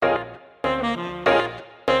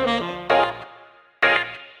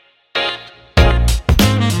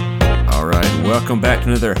welcome back to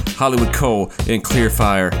another Hollywood Cole and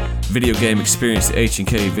Clearfire video game experience, the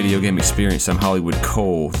H&K video game experience. I'm Hollywood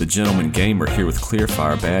Cole, the gentleman gamer, here with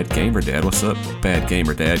Clearfire Bad Gamer Dad. What's up, Bad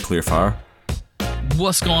Gamer Dad, Clearfire?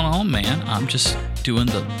 What's going on, man? I'm just doing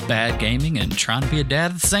the bad gaming and trying to be a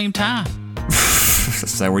dad at the same time.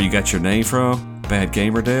 Is that where you got your name from? Bad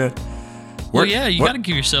Gamer Dad? Well, yeah, you got to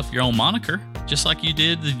give yourself your own moniker, just like you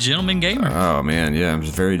did the gentleman gamer. Oh, man, yeah, I'm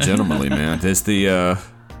just very gentlemanly, man. Is the,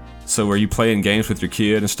 so are you playing games with your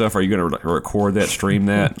kid and stuff? Are you going to record that, stream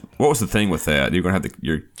that? What was the thing with that? You're going to have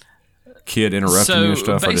your kid interrupting you and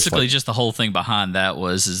stuff? So basically, just the whole thing behind that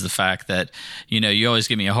is the fact that, you always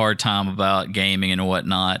give me a hard time about gaming and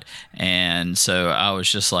whatnot. And so I was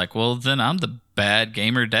just like, well, then I'm the bad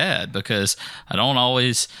gamer dad, because I'm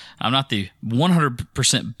not the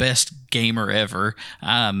 100% best gamer ever.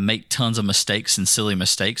 I make tons of mistakes and silly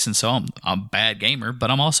mistakes. And so I'm a bad gamer, but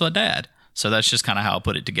I'm also a dad. So that's just kind of how I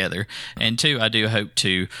put it together. And two, I do hope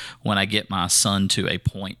to, when I get my son to a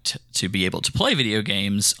point to be able to play video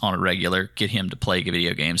games on a regular, get him to play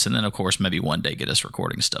video games. And then, of course, maybe one day get us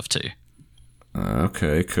recording stuff too.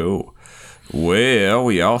 Okay, cool. Well,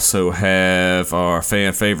 we also have our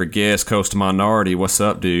fan favorite guest, CoastalMinority. What's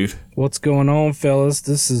up, dude? What's going on, fellas?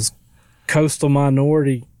 This is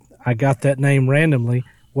CoastalMinority. I got that name randomly.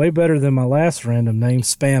 Way better than my last random name,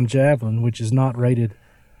 Spam Javelin, which is not rated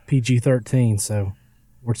PG-13, so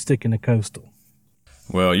we're sticking to Coastal.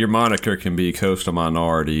 Well, your moniker can be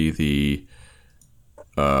CoastalMinority,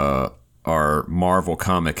 our Marvel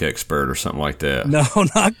comic expert or something like that. No,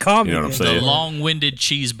 not comic. You know what I'm saying? The long-winded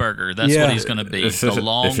cheeseburger. That's what he's going to be. The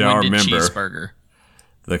long-winded cheeseburger.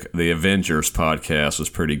 The Avengers podcast was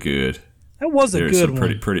pretty good. That was a good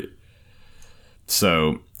one. Pretty.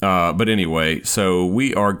 So, but anyway, so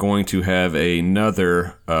we are going to have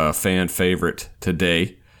another fan favorite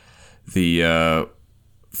today. The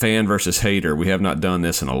fan versus hater. We have not done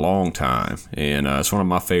this in a long time, and it's one of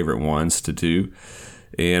my favorite ones to do.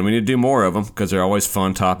 And we need to do more of them because they're always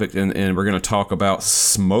fun topics. And we're going to talk about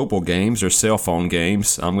mobile games or cell phone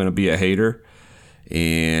games. I'm going to be a hater,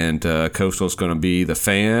 and Coastal's going to be the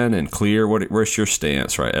fan. And Clear, where's your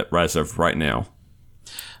stance as of right now?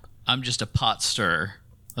 I'm just a pot stirrer.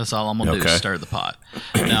 That's all I'm gonna do is stir the pot.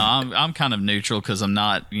 Now I'm kind of neutral because I'm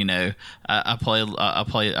not. I've played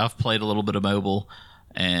a little bit of mobile,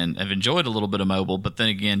 and I've enjoyed a little bit of mobile. But then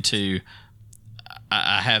again, too,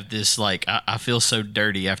 I have this I feel so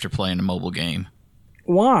dirty after playing a mobile game.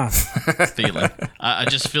 Why? Feeling. I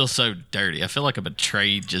just feel so dirty. I feel like I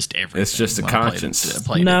betrayed just everything. It's just a conscience.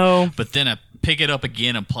 No, but then I pick it up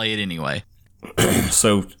again and play it anyway.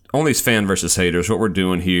 So on these fan versus haters, what we're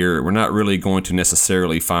doing here, we're not really going to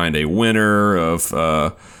necessarily find a winner of,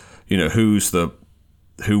 who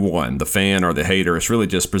won, the fan or the hater. It's really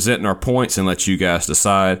just presenting our points and let you guys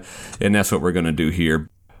decide, and that's what we're going to do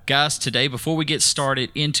here. Guys, today, before we get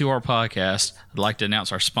started into our podcast, I'd like to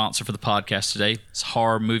announce our sponsor for the podcast today. It's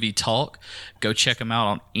Horror Movie Talk. Go check them out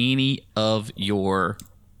on any of your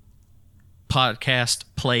podcast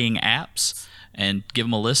playing apps and give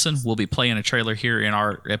them a listen. We'll be playing a trailer here in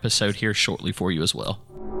our episode here shortly for you as well.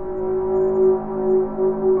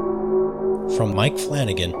 From Mike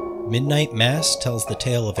Flanagan, Midnight Mass tells the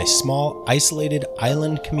tale of a small, isolated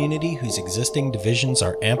island community whose existing divisions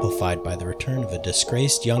are amplified by the return of a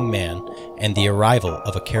disgraced young man and the arrival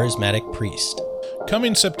of a charismatic priest.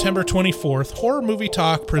 Coming September 24th, Horror Movie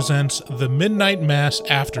Talk presents the Midnight Mass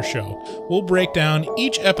After Show. We'll break down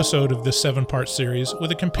each episode of this 7-part series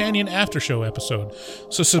with a companion after show episode.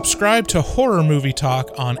 So subscribe to Horror Movie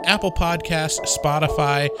Talk on Apple Podcasts,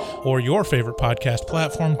 Spotify, or your favorite podcast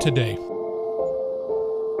platform today.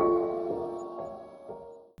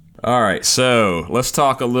 All right, so let's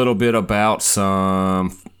talk a little bit about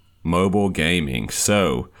some mobile gaming.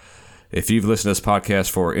 So, if you've listened to this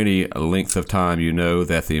podcast for any length of time, you know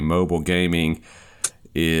that the mobile gaming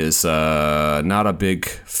is not a big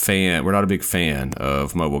fan. We're not a big fan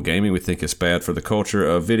of mobile gaming. We think it's bad for the culture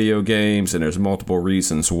of video games, and there's multiple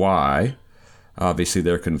reasons why. Obviously,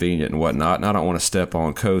 they're convenient and whatnot, and I don't want to step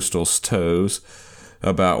on Coastal's toes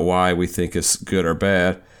about why we think it's good or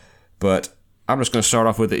bad, but I'm just going to start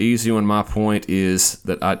off with the easy one. My point is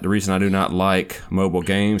that the reason I do not like mobile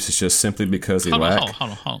games is just simply because they lack...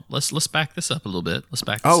 Hold on. Let's back this up a little bit.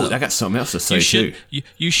 I got something else to say, too.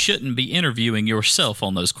 You shouldn't be interviewing yourself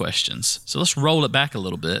on those questions. So let's roll it back a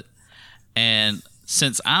little bit. And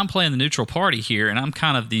since I'm playing the neutral party here, and I'm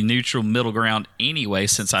kind of the neutral middle ground anyway,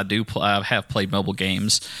 since I have played mobile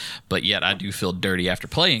games, but yet I do feel dirty after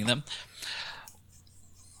playing them,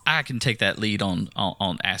 I can take that lead on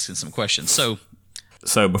asking some questions. So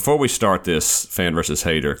before we start this fan versus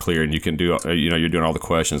hater, Clear, and you can do, you're doing all the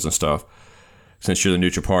questions and stuff. since you're the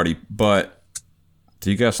neutral party. But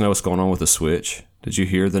do you guys know what's going on with the Switch? Did you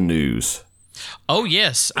hear the news? Oh,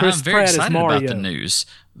 yes. Chris I'm very Pratt is excited about Mario. the news.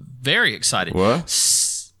 Very excited. What?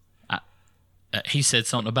 He said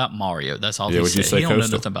something about Mario. That's all Yeah, he what'd you said. say, He don't know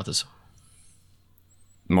Coastal? nothing about this.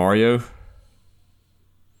 Mario?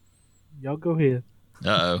 Y'all go ahead.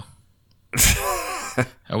 Uh-oh.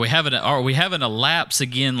 Are we having a lapse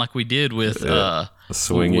again like we did with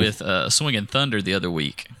Swinging Thunder the other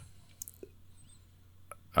week?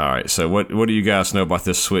 All right, so what do you guys know about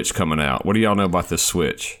this Switch coming out? What do y'all know about this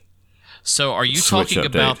Switch? So are you Switch talking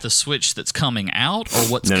update. about the Switch that's coming out or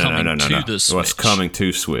what's No. coming to the Switch? What's coming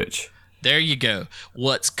to Switch? There you go.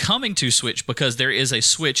 What's coming to Switch, because there is a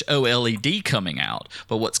Switch OLED coming out,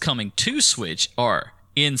 but what's coming to Switch are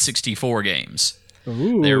N64 games.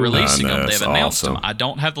 Ooh. They're releasing them. that's They've announced awesome. them. I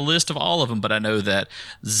don't have the list of all of them, but I know that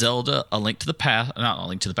Zelda: A Link to the Past, not A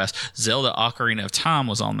Link to the Past, Zelda: Ocarina of Time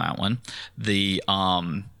was on that one. The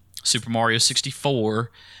Super Mario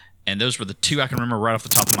 64, and those were the two I can remember right off the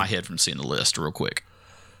top of my head from seeing the list real quick.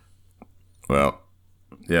 Well,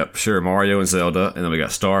 yep, sure, Mario and Zelda, and then we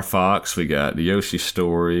got Star Fox, we got the Yoshi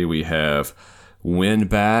Story, we have Win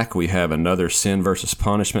Back, we have another Sin versus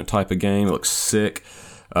Punishment type of game. It looks sick.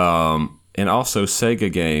 And also Sega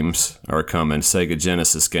games are coming, Sega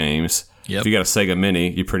Genesis games. Yep. If you got a Sega Mini,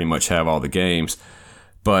 you pretty much have all the games.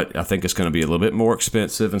 But I think it's going to be a little bit more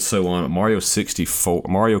expensive and so on. Mario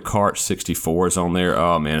Kart 64 is on there.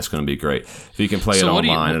 Oh, man, it's going to be great. If you can play it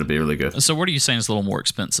online, it'll be really good. So what are you saying is a little more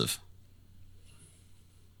expensive?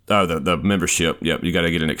 Oh, the membership. Yep, you got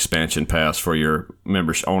to get an expansion pass for your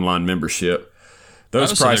online membership.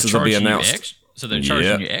 Those so prices will be announced. So they're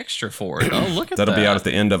charging you extra for it. Oh, look at that. That'll be out at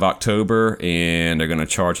the end of October, and they're going to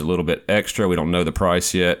charge a little bit extra. We don't know the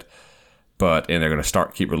price yet, and they're going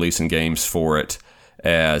to keep releasing games for it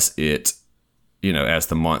as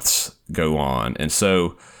the months go on. And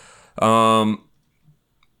so, I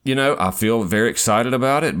feel very excited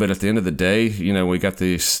about it. But at the end of the day, we got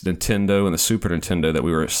the Nintendo and the Super Nintendo that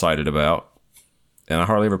we were excited about, and I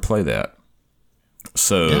hardly ever play that.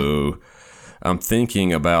 So. Yeah. I'm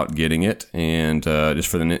thinking about getting it, and just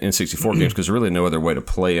for the N64 games, because there's really no other way to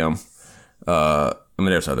play them.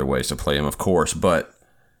 There's other ways to play them, of course, but,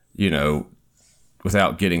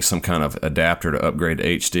 without getting some kind of adapter to upgrade to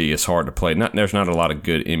HD, it's hard to play. There's not a lot of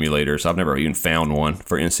good emulators. I've never even found one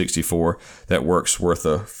for N64 that works worth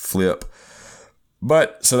a flip.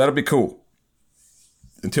 But, so that'll be cool.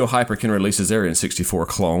 Until Hyperkin releases their N64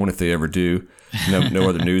 clone, if they ever do. No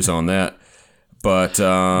other news on that. But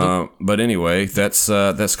anyway, that's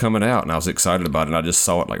coming out, and I was excited about it. And I just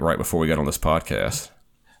saw it right before we got on this podcast.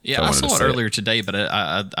 Yeah, So I saw it earlier today, but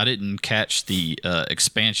I didn't catch the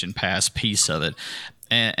expansion pass piece of it,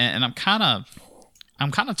 and I'm kind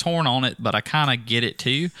of torn on it, but I kind of get it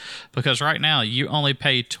too, because right now you only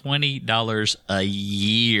pay $20 a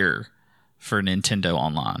year for Nintendo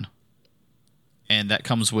Online. And that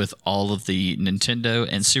comes with all of the Nintendo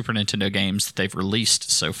and Super Nintendo games that they've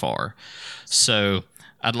released so far. So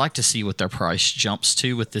I'd like to see what their price jumps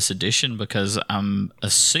to with this edition, because I'm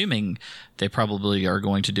assuming they probably are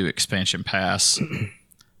going to do expansion pass,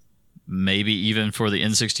 maybe even for the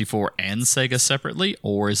N64 and Sega separately,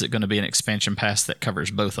 or is it going to be an expansion pass that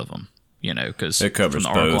covers both of them? Because it covers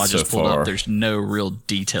from the article both I just so pulled far. up, there's no real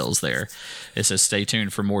details there. It says stay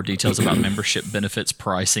tuned for more details about membership benefits,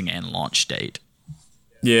 pricing, and launch date.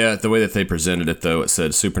 Yeah, the way that they presented it, though, it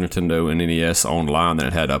said Super Nintendo and NES online, then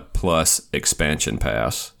it had a plus expansion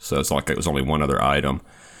pass. So it's like it was only one other item.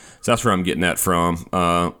 So that's where I'm getting that from.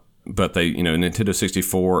 But they, Nintendo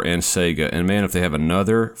 64 and Sega. And man, if they have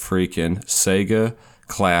another freaking Sega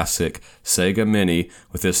Classic, Sega Mini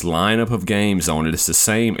with this lineup of games on it, it's the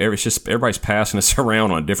same. It's just everybody's passing this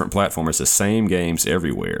around on a different platform. It's the same games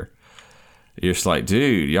everywhere. You're just like,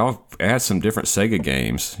 dude, y'all add some different Sega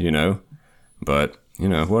games, But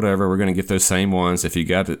whatever. We're gonna get those same ones. If you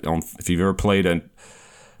got it on, if you've ever played a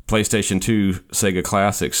PlayStation 2 Sega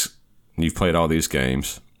Classics, you've played all these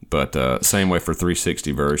games. But same way for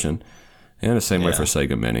 360 version, and the same way for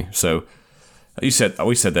Sega Mini. So we said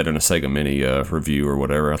that in a Sega Mini review or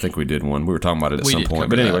whatever. I think we did one. We were talking about it at some point.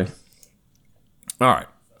 But anyway, all right.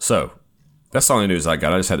 So that's the only news I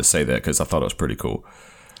got. I just had to say that because I thought it was pretty cool.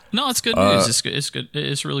 No, it's good news. It's good.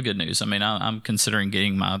 It's really good news. I mean, I'm considering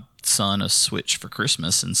getting my son a Switch for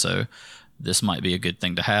Christmas, and so this might be a good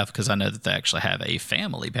thing to have, because I know that they actually have a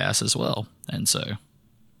family pass as well. And so,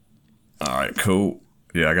 all right, cool.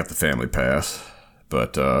 Yeah, I got the family pass,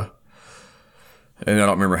 but and I don't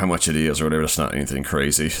remember how much it is or whatever. It's not anything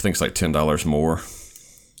crazy. I think it's like $10 more.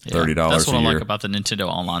 $30 That's what a I year. like about the Nintendo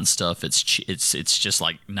Online stuff. It's just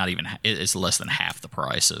like not even it's less than half the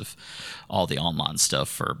price of all the online stuff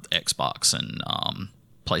for Xbox and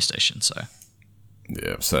PlayStation. So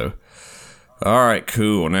Yeah. So, all right,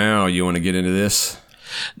 cool. Now you want to get into this?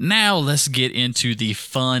 now let's get into the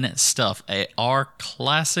fun stuff. Our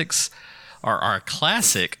classics, or our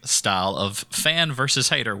classic style of fan versus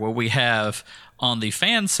hater, where we have on the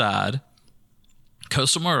fan side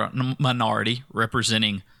Coastal Minority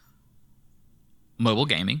representing mobile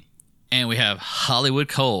gaming, and we have Hollywood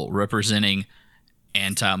Cole representing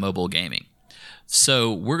anti-mobile gaming.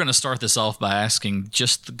 So we're going to start this off by asking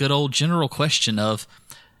just the good old general question of,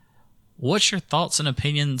 what's your thoughts and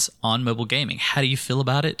opinions on mobile gaming? How do you feel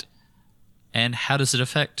about it? And how does it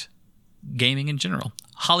affect gaming in general?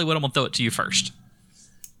 Hollywood, I'm going to throw it to you first.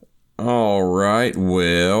 All right.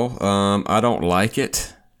 Well, I don't like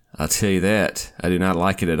it. I'll tell you that. I do not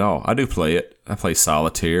like it at all. I do play it. I play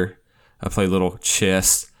solitaire. I play little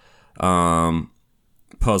chess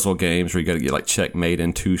puzzle games where you got to get like checkmate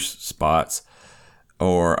in 2 spots.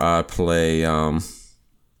 Or I play a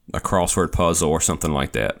crossword puzzle or something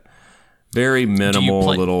like that. Very minimal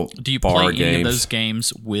little bar games. Do you play any of those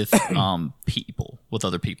games with people, with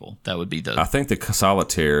other people? That would be the... I think the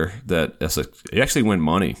solitaire, you actually win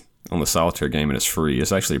money on the solitaire game and it's free.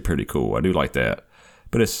 It's actually pretty cool. I do like that.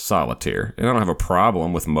 But it's solitaire. And I don't have a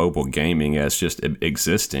problem with mobile gaming as just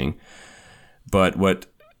existing. But what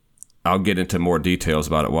I'll get into more details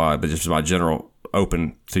about it why, but just my general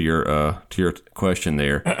open to your question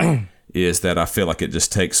there is that I feel like it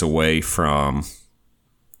just takes away from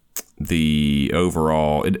the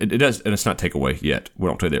overall it does, and it's not take away yet. We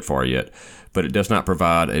don't take that far yet, but it does not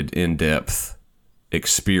provide an in-depth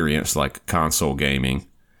experience like console gaming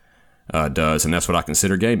does, and that's what I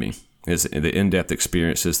consider gaming. Is the in-depth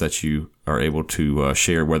experiences that you are able to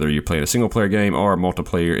share, whether you're playing a single-player game or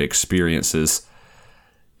multiplayer experiences,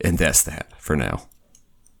 and that's that for now.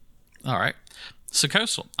 All right. So,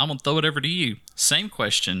 Coastal, I'm going to throw it over to you. Same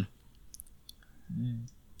question.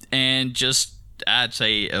 And just, I'd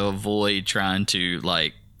say, avoid trying to,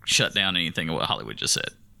 like, shut down anything of what Hollywood just said.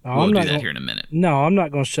 We'll do that here in a minute. No, I'm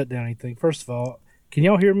not going to shut down anything. First of all, can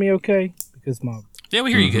y'all hear me okay? Because Yeah,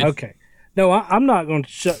 we hear you good. Okay. No, I'm not going to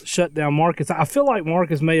shut down Marcus. I feel like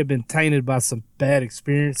Marcus may have been tainted by some bad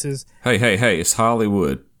experiences. Hey, it's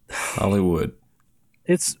Hollywood. Hollywood.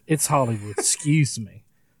 It's Hollywood. Excuse me.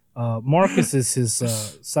 Marcus is his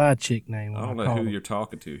side chick name. I don't know who you're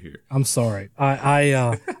talking to here. I'm sorry.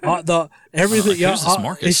 Everything. Who's this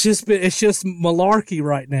Marcus? It's just malarkey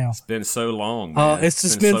right now. It's been so long, man. It's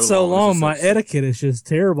just been so long. My etiquette is just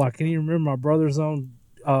terrible. I can't even remember my brother's own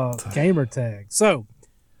gamer tag. So,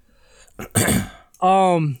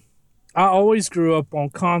 I always grew up on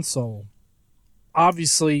console.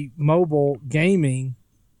 Obviously, mobile gaming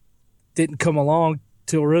didn't come along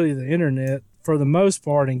till really the internet for the most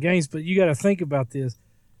part in games. But you got to think about this.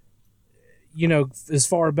 You know, as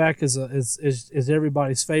far back as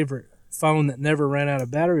everybody's favorite phone that never ran out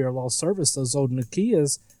of battery or lost service, those old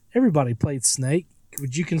Nokias, everybody played Snake.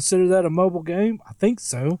 Would you consider that a mobile game? I think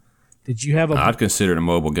so. Did you have I'd consider it a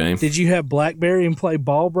mobile game. Did you have BlackBerry and play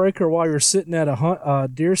Ball Breaker while you're sitting at a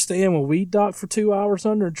deer stand with Weed Doc for 2 hours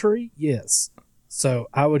under a tree? Yes. So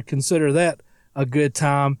I would consider that a good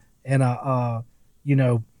time, and I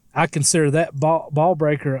consider that Ball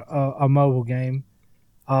Breaker a mobile game.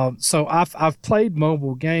 So I've played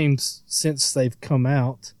mobile games since they've come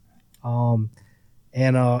out, and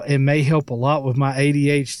it may help a lot with my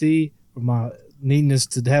ADHD, or my neediness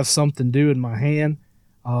to have something to do in my hand.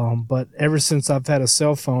 But ever since I've had a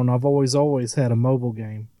cell phone, I've always had a mobile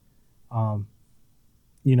game.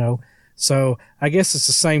 So I guess it's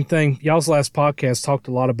the same thing. Y'all's last podcast talked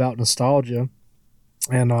a lot about nostalgia,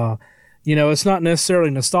 and it's not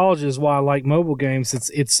necessarily nostalgia is why I like mobile games.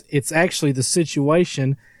 It's actually the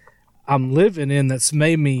situation I'm living in that's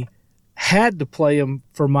made me had to play them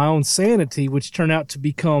for my own sanity, which turned out to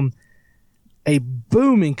become a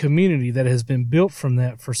booming community that has been built from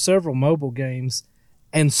that for several mobile games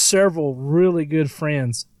and several really good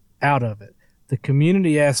friends out of it. The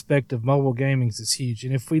community aspect of mobile gaming is huge.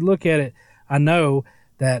 And if we look at it, I know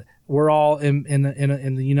that we're all in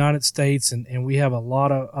the United States, and we have a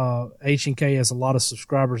lot of H&K has a lot of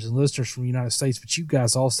subscribers and listeners from the United States, but you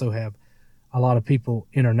guys also have a lot of people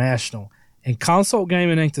international. And console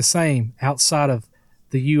gaming ain't the same outside of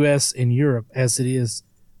the U.S. and Europe as it is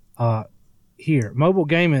here. Mobile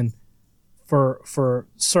gaming for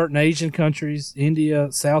certain Asian countries,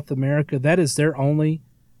 India, South America, that is their only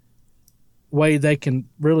way they can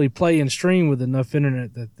really play and stream with enough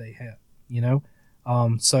internet that they have,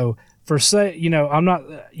 So I'm not.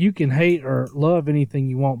 You can hate or love anything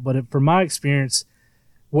you want, but from my experience,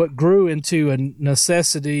 what grew into a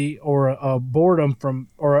necessity or a boredom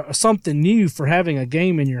or something new for having a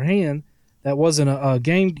game in your hand that wasn't a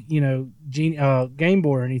game, Game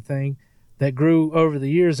Boy or anything, that grew over the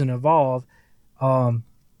years and evolved.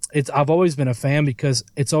 I've always been a fan because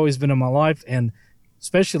it's always been in my life, and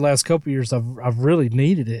especially the last couple of years, I've really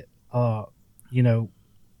needed it.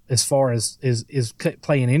 As far as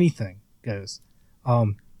playing anything goes,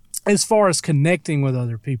 as far as connecting with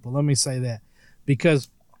other people, let me say that, because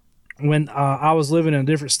when I was living in a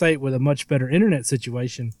different state with a much better internet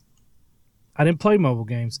situation, I didn't play mobile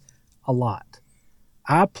games a lot.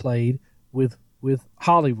 I played with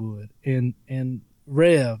Hollywood and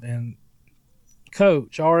Rev and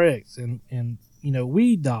Coach RX and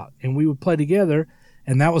Weed Doc, and we would play together,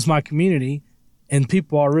 and that was my community and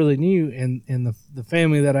people I really knew and the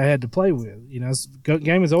family that I had to play with.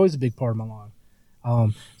 Game was always a big part of my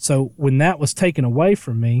life. So when that was taken away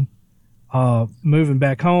from me, moving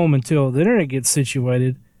back home until the internet gets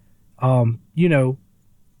situated, I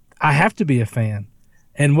have to be a fan.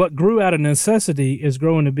 And what grew out of necessity is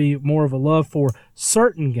growing to be more of a love for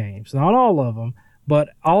certain games, not all of them, but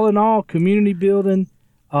all in all, community building,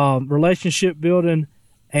 relationship building,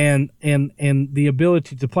 and the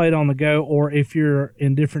ability to play it on the go, or if you're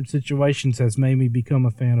in different situations, has made me become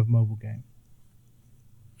a fan of mobile game.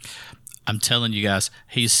 I'm telling you guys,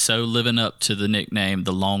 he's so living up to the nickname,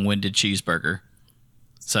 the long-winded cheeseburger.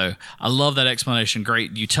 So I love that explanation.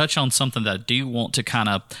 Great. You touch on something that I do want to kind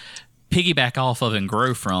of piggyback off of and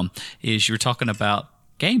grow from, is you're talking about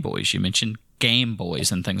Game Boys. You mentioned Game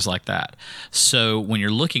Boys and things like that. So when you're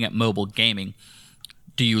looking at mobile gaming,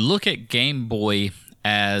 do you look at Game Boy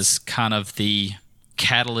as kind of the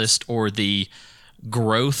catalyst or the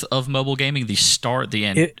growth of mobile gaming, the start, the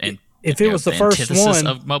end? If it was the first one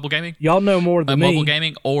of mobile gaming, y'all know more than me. Mobile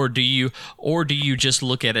gaming, or do you just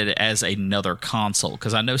look at it as another console?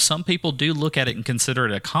 Because I know some people do look at it and consider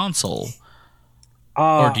it a console.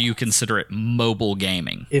 Or do you consider it mobile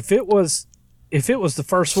gaming? If it was the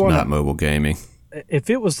first one, not mobile gaming. If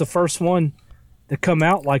it was the first one to come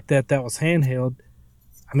out like that was handheld,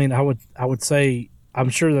 I mean, I would say I'm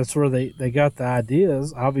sure that's where they got the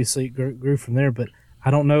ideas. Obviously, it grew from there, but I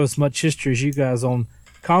don't know as much history as you guys on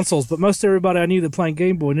consoles. But most everybody I knew that played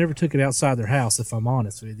Game Boy never took it outside their house, if I'm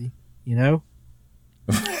honest with you.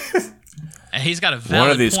 He's got a valid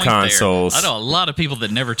one of these point consoles. There. I know a lot of people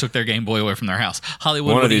that never took their Game Boy away from their house.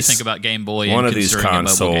 Hollywood, what do you think about Game Boy and considering it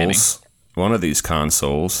mobile gaming? One of these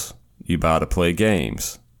consoles you buy to play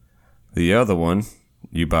games. The other one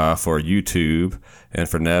you buy for YouTube and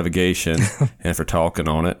for navigation and for talking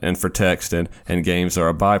on it and for texting, and games are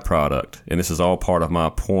a byproduct. And this is all part of my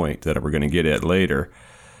point that we're going to get at later.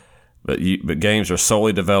 But games are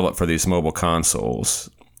solely developed for these mobile consoles.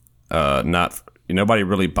 Nobody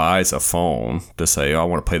really buys a phone to say, I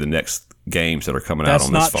want to play the next games that are coming out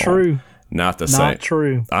on this phone. That's not true. Not the same. Not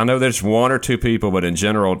true. I know there's one or two people, but in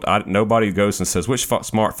general, nobody goes and says, which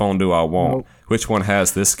smartphone do I want? Nope. Which one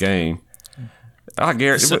has this game? I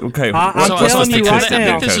guarantee. Okay, I'm telling you right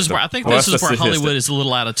now. I think this is where Hollywood is a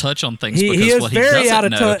little out of touch on things. He is very out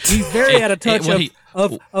of touch. He's very out of touch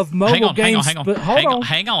of mobile games. Hang on.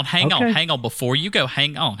 Before you go,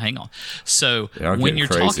 hang on. So when you're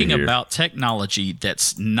talking about technology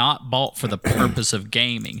that's not bought for the purpose of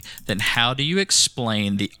gaming, then how do you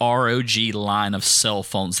explain the ROG line of cell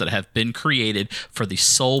phones that have been created for the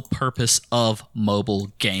sole purpose of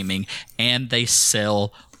mobile gaming, and they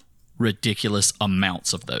sell ridiculous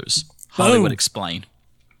amounts of those? Hollywood, explain.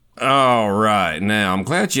 All right. Now, I'm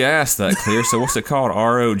glad you asked that, Clear. So what's it called?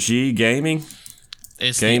 ROG Gaming?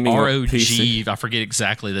 It's gaming the ROG. PC? I forget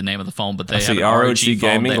exactly the name of the phone, but they have an ROG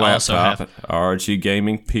Gaming phone. laptop, ROG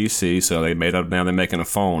Gaming PC. So now they're making a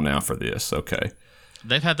phone now for this. Okay.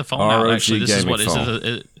 They've had the phone out, actually. This is what it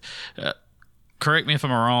is. Correct me if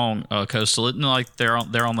I'm wrong, Coastal. Isn't like they're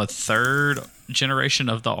on the third generation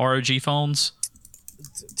of the ROG phones?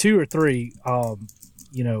 2 or 3,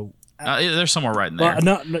 they're somewhere right in there.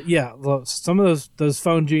 Some of those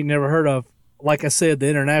phones you ain't never heard of, like I said, the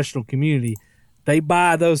international community, they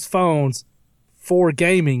buy those phones for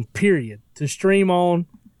gaming, period, to stream on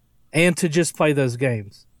and to just play those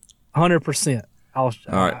games. 100%. All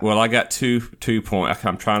right. Well, I got two points.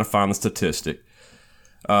 I'm trying to find the statistic.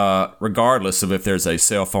 Regardless of if there's a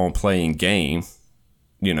cell phone playing game,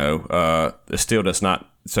 it still does not.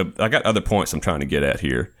 So I got other points I'm trying to get at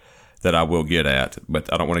here that I will get at,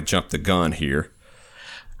 but I don't want to jump the gun here.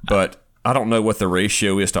 But I don't know what the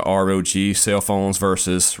ratio is to ROG cell phones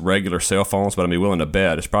versus regular cell phones, but I'd be willing to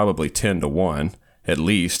bet it's probably 10 to 1. at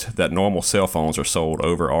least, that normal cell phones are sold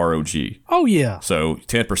over ROG. Oh, yeah. So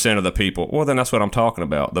 10% of the people, well, then that's what I'm talking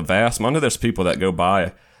about. I know there's people that go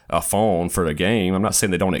buy a phone for a game. I'm not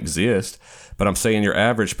saying they don't exist, but I'm saying your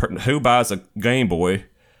average who buys a Game Boy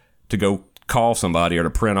to go call somebody or to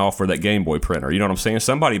print off for that Game Boy printer? You know what I'm saying?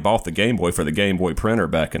 Somebody bought the Game Boy for the Game Boy printer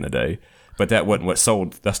back in the day, but that wasn't what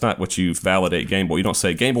sold. That's not what you validate Game Boy. You don't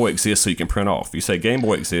say Game Boy exists so you can print off. You say Game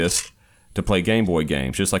Boy exists to play Game Boy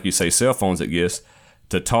games, just like you say cell phones exist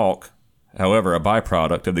to talk. However, a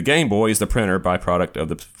byproduct of the Game Boy is the printer, byproduct of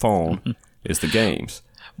the phone is the games.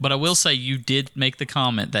 But I will say you did make the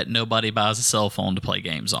comment that nobody buys a cell phone to play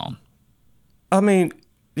games on. I mean,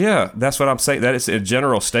 yeah, that's what I'm saying. That is a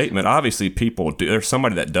general statement. Obviously, people do. There's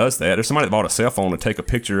somebody that does that. There's somebody that bought a cell phone to take a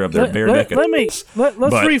picture of their bare naked. Let's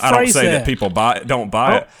rephrase I don't say that. that people don't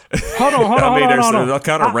buy it. Hold on. I mean, hold on. there's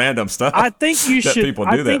kind of random stuff. I think you that should. people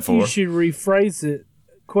do that for. You should rephrase it.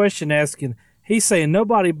 Question asking. He's saying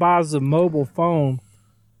nobody buys a mobile phone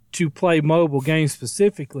to play mobile games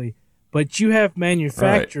specifically, but you have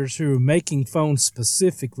manufacturers who are making phones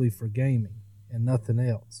specifically for gaming and nothing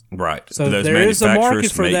else. Right. So those there is a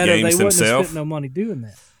market for that, or they games wouldn't have themselves. spent no money doing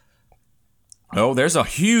that. Oh, there's a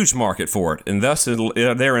huge market for it, and thus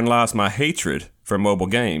therein lies my hatred for mobile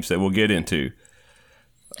games that we'll get into.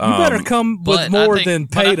 You better come with more than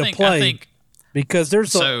pay to play, because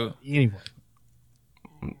there's anyway.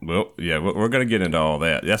 Well, yeah, we're going to get into all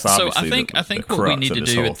that. That's obviously I think the what we crux need of to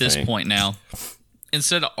this do whole at this thing. point now,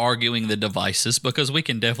 instead of arguing the devices, because we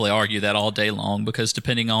can definitely argue that all day long, because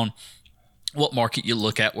depending on what market you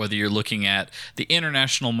look at, whether you're looking at the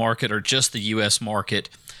international market or just the U.S. market,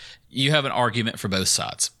 you have an argument for both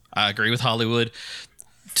sides. I agree with Hollywood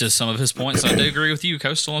to some of his points. I do agree with you,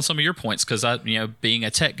 Coastal, on some of your points, because being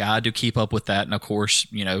a tech guy, I do keep up with that, and of course,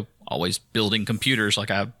 always building computers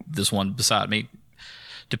like I have this one beside me.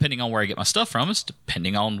 Depending on where I get my stuff from, it's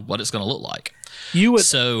depending on what it's going to look like.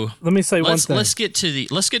 Let me say one thing. Let's get to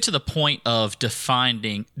the point of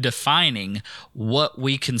defining what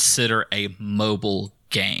we consider a mobile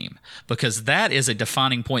game, because that is a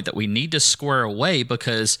defining point that we need to square away,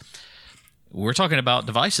 because we're talking about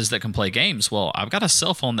devices that can play games. Well, I've got a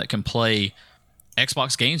cell phone that can play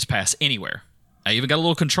Xbox Games Pass anywhere. I even got a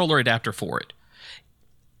little controller adapter for it.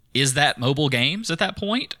 Is that mobile games at that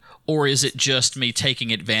point? Or is it just me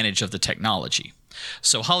taking advantage of the technology?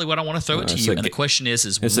 So, Hollywood, I want to throw it to you, and the question is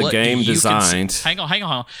it's what a game do you designed. hang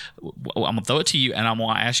on. I'm going to throw it to you, and I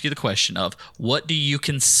want to ask you the question of what do you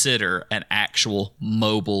consider an actual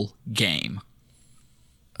mobile game?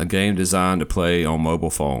 A game designed to play on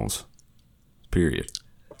mobile phones. Period.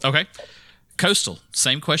 Okay. Coastal,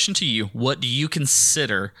 same question to you. What do you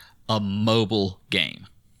consider a mobile game?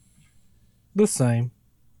 The same.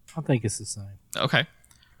 I think it's the same. Okay.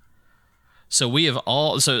 So we have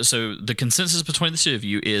all so the consensus between the two of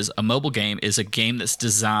you is a mobile game is a game that's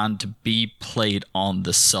designed to be played on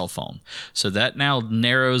the cell phone. So that now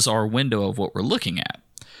narrows our window of what we're looking at.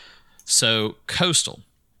 So Coastal,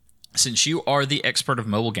 since you are the expert of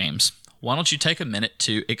mobile games, why don't you take a minute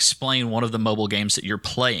to explain one of the mobile games that you're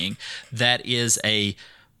playing that is a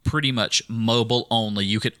pretty much mobile only,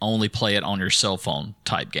 you could only play it on your cell phone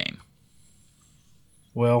type game.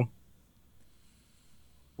 Well,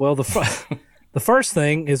 the first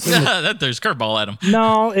thing is there's curveball at him.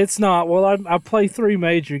 No, it's not. Well, I play 3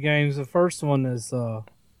 major games. The first one is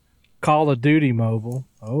Call of Duty Mobile.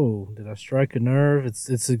 Oh, did I strike a nerve?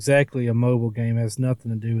 It's exactly a mobile game. It has nothing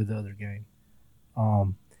to do with the other game.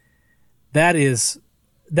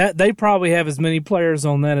 That they probably have as many players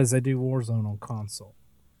on that as they do Warzone on console.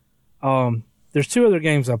 There's 2 other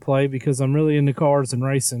games I play because I'm really into cars and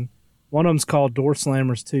racing. One of them's called Door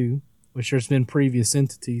Slammers 2, which there's been previous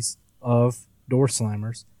entities of Door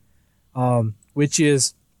Slammers, which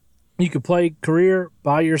is you could play career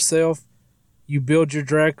by yourself. You build your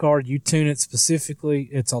drag card, you tune it specifically.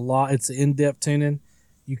 It's in-depth tuning.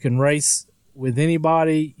 You can race with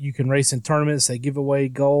anybody. You can race in tournaments. They give away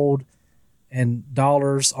gold and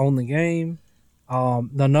dollars on the game.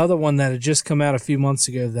 Another one that had just come out a few months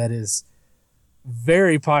ago that is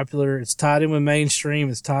very popular. It's tied in with mainstream.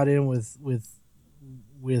 It's tied in with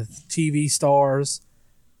TV stars.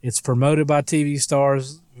 It's promoted by TV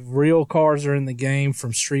stars. Real cars are in the game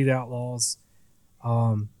from Street Outlaws.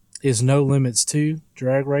 Is No Limits 2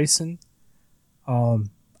 drag racing.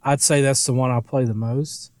 I'd say that's the one I play the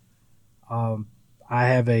most. I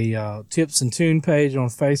have a tips and tune page on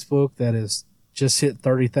Facebook that has just hit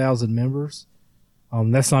 30,000 members.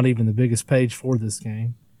 That's not even the biggest page for this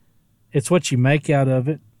game. It's what you make out of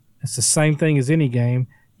it. It's the same thing as any game.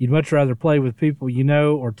 You'd much rather play with people you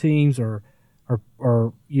know or teams or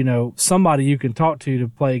or somebody you can talk to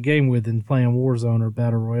play a game with than playing Warzone or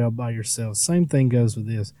Battle Royale by yourself. Same thing goes with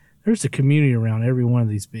this. There's a community around every one of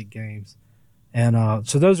these big games. And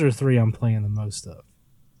so those are the three I'm playing the most of.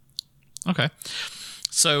 Okay.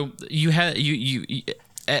 So you had you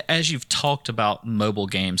as you've talked about mobile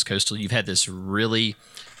games, Coastal, you've had this really,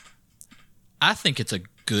 I think it's a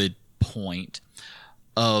good point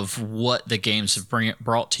of what the games have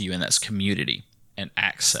brought to you, and that's community and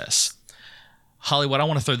access. Hollywood, I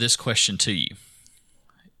want to throw this question to you.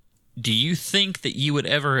 Do you think that you would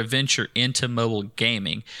ever venture into mobile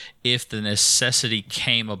gaming if the necessity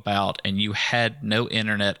came about and you had no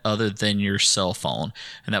internet other than your cell phone,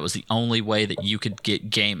 and that was the only way that you could get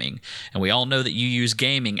gaming? And we all know that you use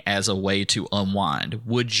gaming as a way to unwind.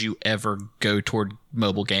 Would you ever go toward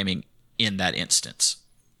mobile gaming in that instance?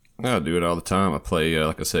 I do it all the time. I play,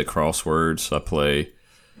 like I said, crosswords. I play,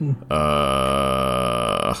 what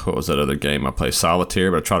was that other game? I play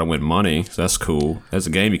solitaire, but I try to win money. So that's cool. That's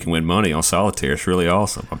a game you can win money on solitaire. It's really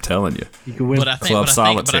awesome. I'm telling you. You can win Club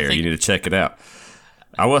Solitaire. You need to check it out.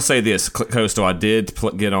 I will say this, Coastal. I did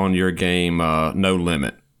get on your game, No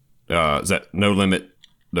Limit. Is that No Limit?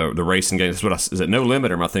 The racing game. Is it No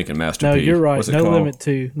Limit, or am I thinking Master No, P? you're right. What's it No called? Limit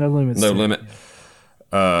 2. No Limit. No Limit.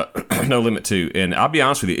 No Limit 2. And I'll be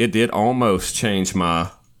honest with you, it did almost change my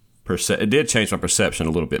it did change my perception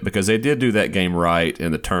a little bit, because they did do that game right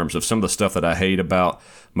in the terms of some of the stuff that I hate about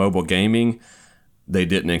mobile gaming. They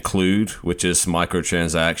didn't include, which is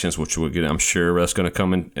microtransactions, which we'll get, I'm sure that's going to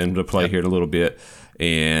come into play here in a little bit,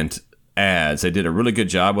 and ads. They did a really good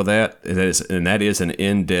job with that. And that is an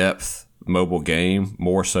in-depth mobile game,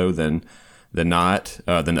 more so than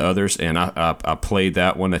others. And I played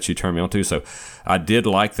that one that you turned me on to, so I did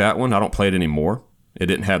like that one. I don't play it anymore. It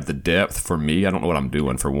didn't have the depth for me. I don't know what I'm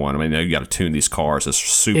doing, for one. I mean, you got to tune these cars. It's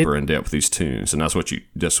super in depth, these tunes, and that's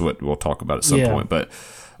what we'll talk about at some point. But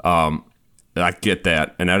I get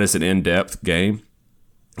that, and that is an in depth game.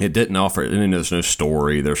 It didn't offer. There's no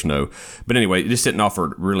story. But anyway, it just didn't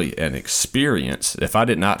offer really an experience. If I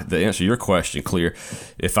did not, to answer your question clear,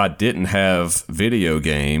 if I didn't have video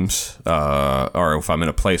games, or if I'm in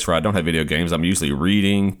a place where I don't have video games, I'm usually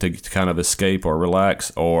reading to kind of escape or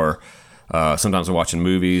relax, or sometimes I'm watching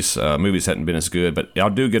movies. Movies hadn't been as good, but I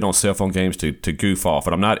do get on cell phone games to goof off.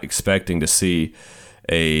 But I'm not expecting to see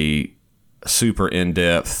a super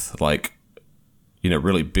in-depth,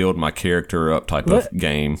 really build my character up type of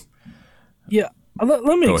game. Yeah,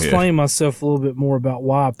 let me explain myself a little bit more about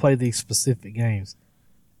why I play these specific games.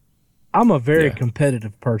 I'm a very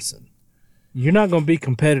competitive person. You're not going to be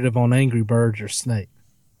competitive on Angry Birds or Snake,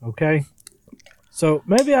 okay? So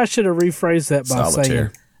maybe I should have rephrased that by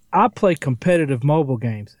saying I play competitive mobile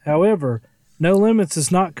games. However, No Limits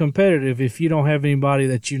is not competitive if you don't have anybody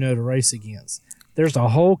that you know to race against. There's a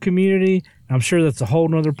whole community. I'm sure that's a whole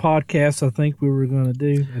nother podcast I think we were going to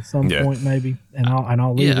do at some point maybe, and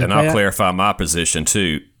I'll leave it at and that. I'll clarify my position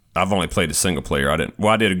too. I've only played a single player. I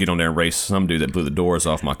did get on there and race some dude that blew the doors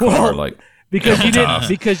off my car because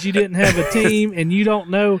you didn't have a team, and you don't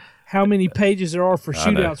know how many pages there are for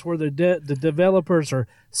shootouts where the developers are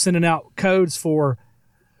sending out codes for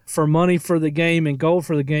money for the game and gold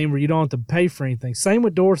for the game where you don't have to pay for anything. Same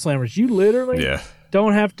with Door Slammers. You literally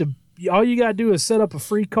don't have to. All you got to do is set up a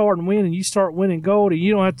free card and win, and you start winning gold, and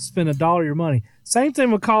you don't have to spend $1 of your money. Same thing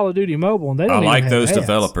with Call of Duty Mobile. And they don't I like those ads.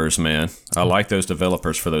 Developers, man. I like those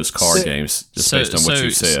developers for those card games, just based on what you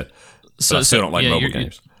said. But I still don't like mobile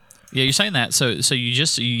games. Yeah, you're saying that. So you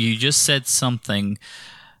just said something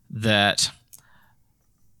that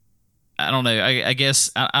I don't know. I guess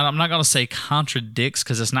I'm not going to say contradicts,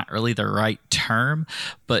 because it's not really the right term,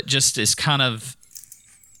 but just is kind of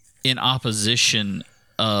in opposition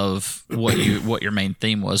of what your main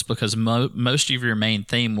theme was, because most of your main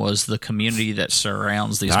theme was the community that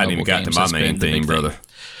surrounds these mobile games. I haven't even got to my main theme, brother.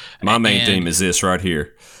 My main theme is this right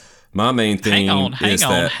here. My main theme is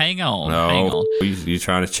that... Hang on. You're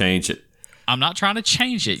trying to change it. I'm not trying to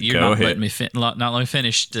change it. You're Go not ahead. letting me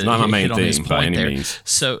finish. It's not my main theme by any means.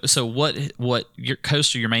 So what your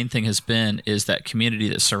Coastal, your main thing has been is that community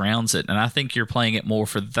that surrounds it, and I think you're playing it more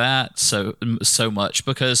for that so much,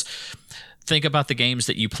 because think about the games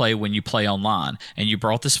that you play when you play online. And you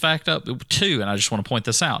brought this fact up too, and I just want to point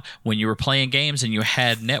this out. When you were playing games and you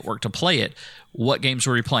had network to play it, what games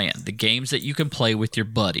were you playing? The games that you can play with your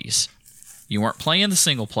buddies. You weren't playing the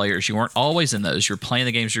single players. You weren't always in those. You're playing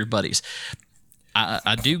the games with your buddies.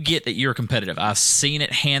 I do get that you're competitive. I've seen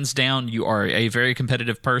it hands down. You are a very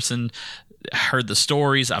competitive person. Heard the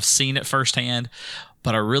stories. I've seen it firsthand.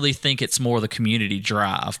 But I really think it's more the community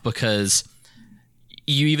drive, because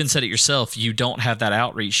you even said it yourself. You don't have that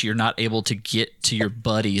outreach. You're not able to get to your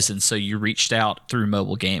buddies, and so you reached out through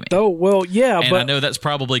mobile gaming. Oh well, yeah, and but I know that's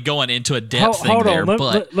probably going into a depth thing hold there, on.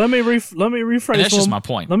 but let me rephrase. that's just my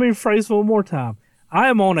point. Let me rephrase one more time. I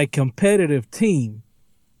am on a competitive team,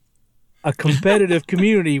 a competitive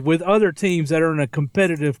community with other teams that are in a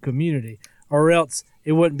competitive community, or else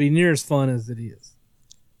it wouldn't be near as fun as it is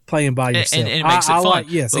playing by yourself. And it makes it fun.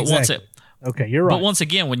 Yes, but exactly. Okay, you're right. But once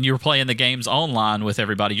again, when you're playing the games online with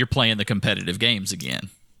everybody, you're playing the competitive games again.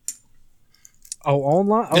 Oh,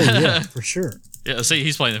 online? Oh, yeah, for sure. Yeah, see,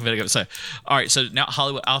 he's playing the competitive games. So, all right, so now,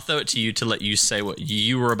 Hollywood, I'll throw it to you to let you say what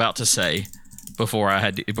you were about to say before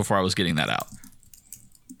I was getting that out.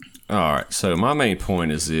 All right, so my main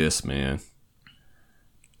point is this, man.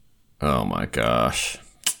 Oh, my gosh.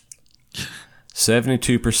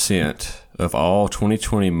 72% of all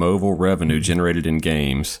 2020 mobile revenue generated in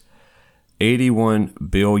games, $81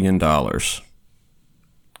 billion.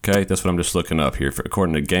 Okay, that's what I'm just looking up here.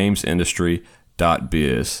 According to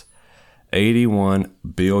gamesindustry.biz, $81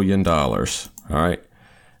 billion. All right.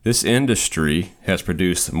 This industry has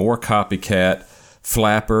produced more copycat,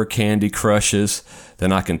 flapper, Candy Crushes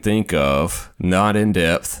than I can think of, not in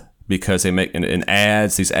depth, because they make in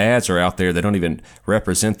ads. These ads are out there. They don't even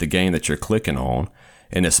represent the game that you're clicking on,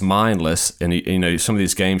 and it's mindless. And you know, some of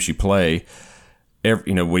these games you play, where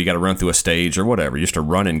you got to run through a stage or whatever, just a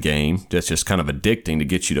running game that's just kind of addicting to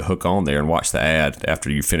get you to hook on there and watch the ad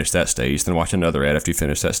after you finish that stage, then watch another ad after you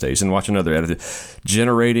finish that stage, then watch another ad,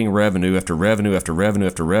 generating revenue after revenue after revenue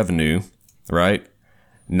after revenue, right?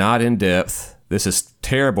 Not in depth. This is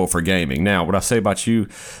terrible for gaming. Now, what I say about you,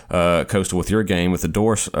 Coastal, with your game, with the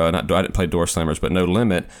I didn't play Door Slammers, but No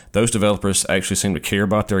Limit, those developers actually seem to care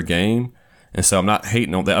about their game, and so I'm not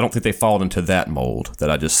hating on that. I don't think they fall into that mold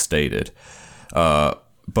that I just stated. But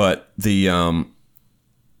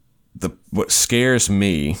what scares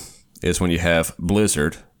me is when you have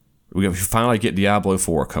Blizzard. We finally get Diablo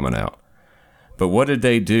 4 coming out. But what did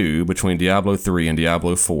they do between Diablo 3 and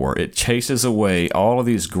Diablo 4? It chases away all of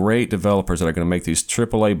these great developers that are going to make these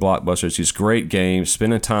AAA blockbusters, these great games,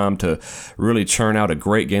 spending time to really churn out a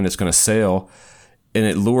great game that's going to sell, and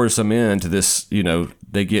it lures them into this,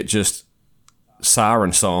 they get just siren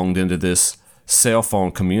songed into this cell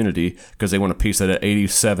phone community because they want a piece of that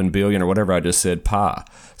 87 billion or whatever I just said pie.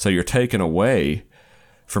 So you're taking away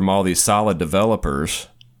from all these solid developers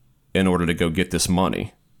in order to go get this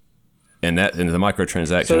money. And the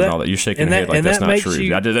microtransactions and all that, you're shaking your head like that's not true.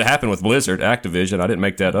 Did it happen with Blizzard, Activision? I didn't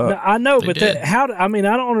make that up. I know, but I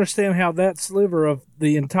don't understand how that sliver of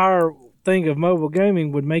the entire thing of mobile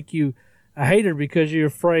gaming would make you a hater because you're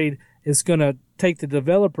afraid it's going to take the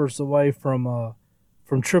developers away from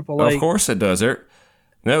AAA. Of course it does.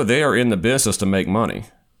 They are in the business to make money.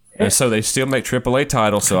 And so they still make AAA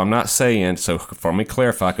titles. So I'm not saying, so for me to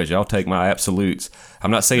clarify, because y'all take my absolutes,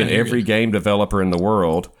 I'm not saying every game developer in the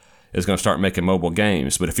world is going to start making mobile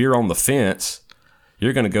games. But if you're on the fence,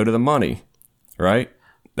 you're going to go to the money, right?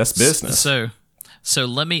 That's business. So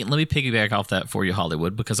let me piggyback off that for you,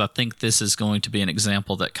 Hollywood, because I think this is going to be an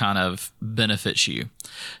example that kind of benefits you.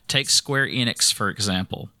 Take Square Enix, for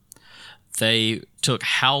example. They took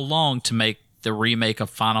how long to make the remake of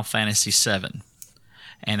Final Fantasy VII?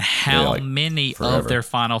 And how many of their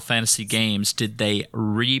Final Fantasy games did they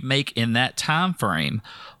remake in that time frame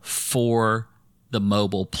for the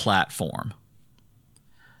mobile platform?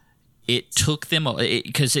 It took them,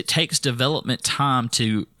 because it takes development time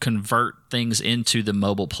to convert things into the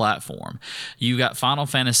mobile platform. You got Final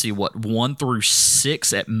Fantasy, 1 through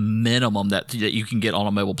 6 at minimum that you can get on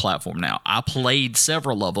a mobile platform now. I played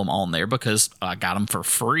several of them on there because I got them for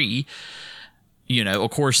free.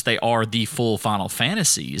 Of course, they are the full Final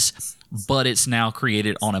Fantasies, but it's now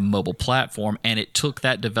created on a mobile platform, and it took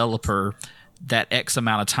that developer that X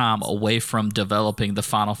amount of time away from developing the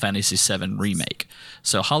Final Fantasy VII remake.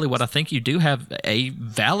 So, Hollywood, I think you do have a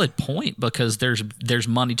valid point because there's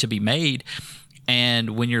money to be made.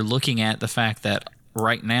 And when you're looking at the fact that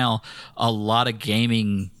right now a lot of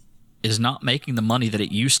gaming is not making the money that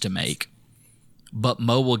it used to make, but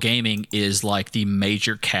mobile gaming is like the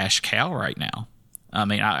major cash cow right now. I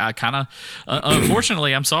mean, I kind of,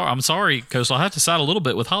 unfortunately, I'm sorry, Coastal. I have to side a little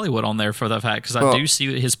bit with Hollywood on there for that fact because I do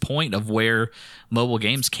see his point of where mobile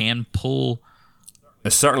games can pull.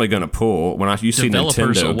 It's certainly going to pull. When you see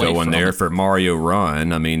Nintendo go in there for Mario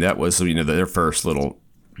Run, I mean, that was their first little.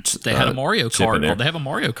 They had a Mario Kart. They have a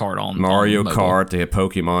Mario Kart on Mario on Kart. They have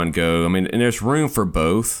Pokemon Go. I mean, and there's room for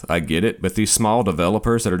both. I get it, but these small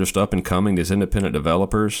developers that are just up and coming, these independent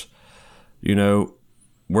developers,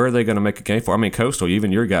 where are they going to make a game for? I mean, Coastal,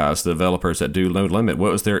 even your guys, the developers that do No Limit,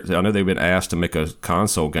 what was their? I know they've been asked to make a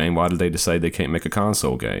console game. Why did they decide they can't make a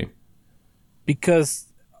console game? Because,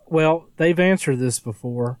 well, they've answered this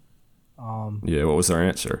before. Yeah, what was their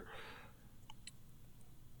answer?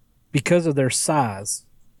 Because of their size,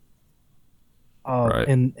 Right.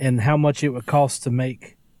 and how much it would cost to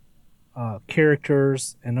make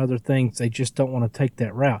characters and other things, they just don't want to take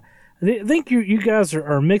that route. I think you guys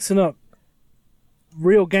are mixing up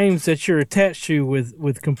real games that you're attached to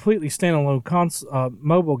with completely standalone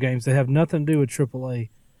mobile games that have nothing to do with AAA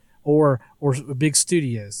or big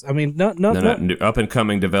studios. I mean, not up and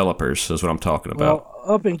coming developers is what I'm talking about.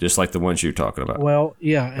 Well, just like the ones you're talking about. Well,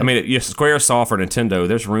 yeah. I mean, yes, Squaresoft or Nintendo,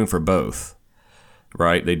 there's room for both,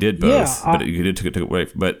 right? They did both, but you did took away.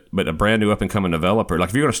 But a brand new up and coming developer, like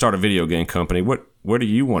if you're going to start a video game company, where do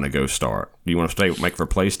you want to go start? Do you want to make for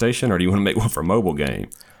PlayStation, or do you want to make one for a mobile game?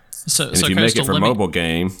 And if you make it for a mobile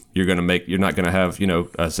game, you're not going to have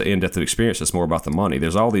as an in-depth experience. It's more about the money.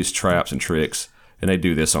 There's all these traps and tricks, and they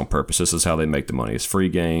do this on purpose. This is how they make the money. It's free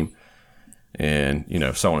game. And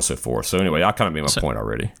so on and so forth. So anyway, I kind of made my point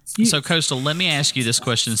already. So Coastal, let me ask you this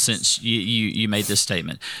question since you made this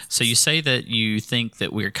statement. So you say that you think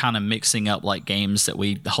that we're kind of mixing up like games that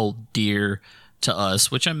we hold dear to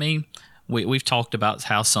us, which I mean, we've talked about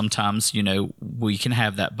how sometimes we can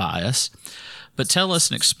have that bias. But tell us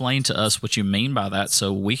and explain to us what you mean by that,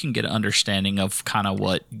 so we can get an understanding of kind of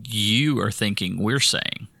what you are thinking we're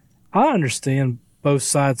saying. I understand both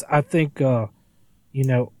sides. I think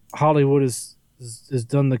Hollywood has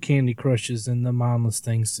done the Candy Crushes and the mindless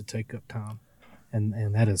things to take up time,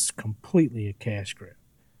 and that is completely a cash grab.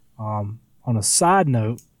 On a side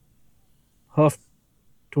note, Huff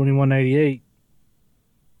 2188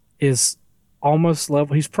 is almost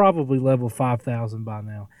level. He's probably level 5,000 by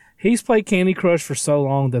now. He's played Candy Crush for so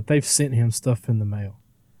long that they've sent him stuff in the mail.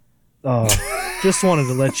 Just wanted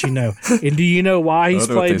to let you know. And do you know why he's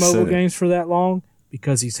played mobile games for that long?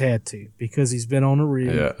 Because he's had to. Because he's been on a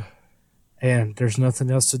rig. Yeah. And there's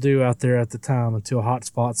nothing else to do out there at the time until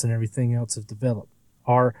hotspots and everything else have developed.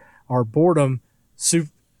 Our boredom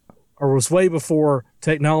was way before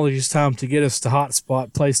technology's time to get us to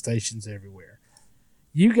hotspot PlayStations everywhere.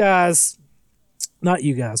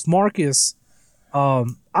 Marcus,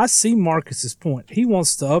 I see Marcus's point. He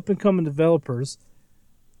wants the up-and-coming developers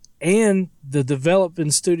and the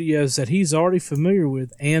developing studios that he's already familiar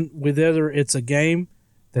with, and whether it's a game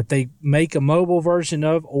that they make a mobile version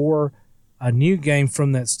of or a new game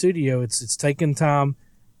from that studio. It's taking time.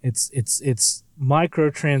 It's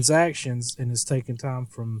microtransactions, and it's taking time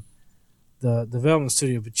from the development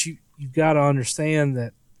studio. But you've got to understand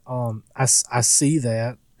that I see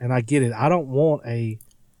that, and I get it. I don't want a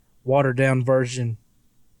watered down version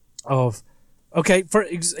of, for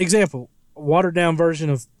example, a watered down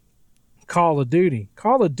version of Call of Duty.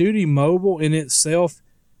 Call of Duty Mobile in itself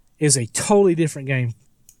is a totally different game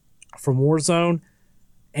from Warzone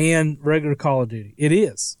and regular Call of Duty. It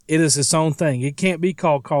is its own thing. It can't be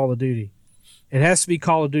called Call of Duty. It has to be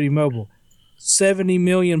Call of Duty Mobile. 70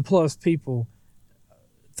 million plus people,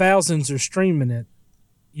 thousands are streaming it.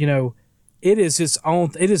 It is its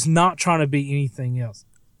own. It is not trying to be anything else.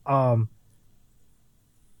 And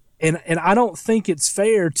I don't think it's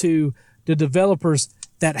fair to the developers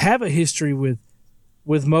that have a history with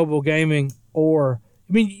mobile gaming. Or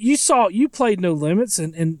I mean, you played No Limits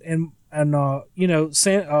and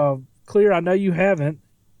Clear. I know you haven't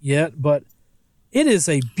yet, but it is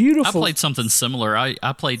a beautiful. I played something similar.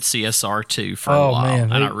 I played CSR2 for a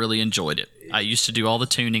while, and I really enjoyed it. I used to do all the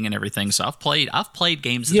tuning and everything, so I've played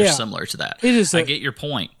games that are similar to that. I get your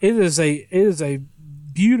point. It is a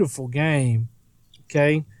beautiful game,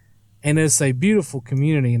 okay, and it's a beautiful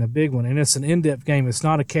community and a big one, and it's an in-depth game. It's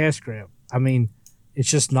not a cash grab. I mean, it's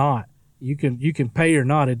just not. You can pay or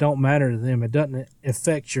not. It don't matter to them. It doesn't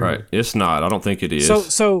affect your right. It's not. I don't think it is.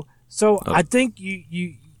 So I think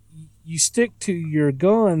you stick to your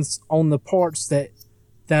guns on the parts that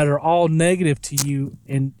are all negative to you,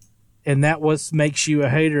 and that what makes you a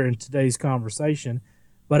hater in today's conversation.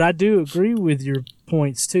 But I do agree with your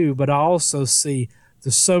points too. But I also see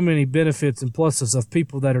there's so many benefits and pluses of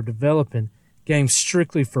people that are developing games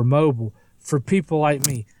strictly for mobile, for people like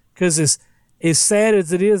me. Because as sad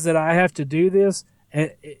as it is that I have to do this,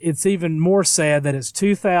 it's even more sad that it's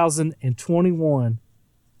 2021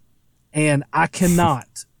 and I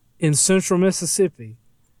cannot, in central Mississippi,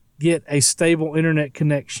 get a stable internet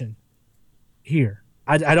connection here.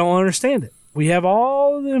 I don't understand it. We have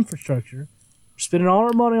all the infrastructure. We're spending all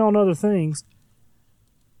our money on other things.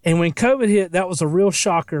 And when COVID hit, that was a real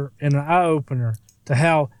shocker and an eye-opener to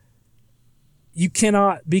how you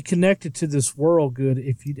cannot be connected to this world good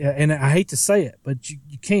if you, and I hate to say it, but you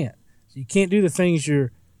can't. You can't do the things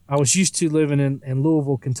I was used to living in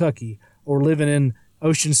Louisville, Kentucky, or living in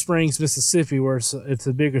Ocean Springs, Mississippi, where it's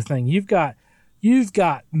a bigger thing. You've got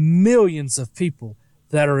millions of people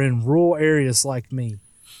that are in rural areas like me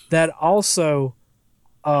that also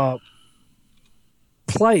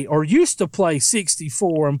play or used to play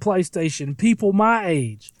 64 and PlayStation. People my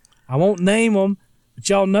age. I won't name them, but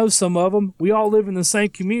y'all know some of them. We all live in the same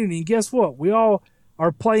community, and guess what? We all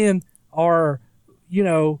are playing our,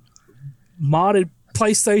 modded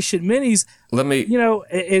PlayStation Minis. Let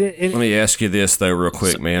me ask you this though, real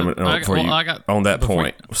quick, man. On that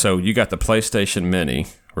point, so you got the PlayStation Mini,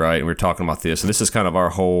 right? And we're talking about this, and this is kind of our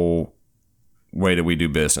whole way that we do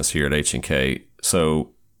business here at H&K. So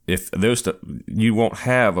if you won't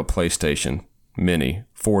have a PlayStation Mini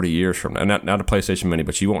 40 years from now, not a PlayStation Mini,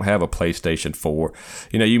 but you won't have a PlayStation 4.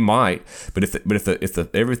 You might, but if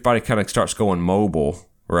everybody kind of starts going mobile,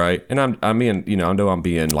 right? And I know I'm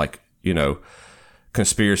being like,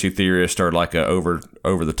 conspiracy theorist or like a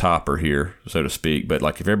over the topper here, so to speak. But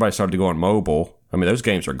like if everybody started to go on mobile, I mean, those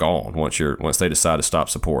games are gone once they decide to stop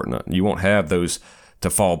supporting it. You won't have those to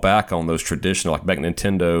fall back on, those traditional, like back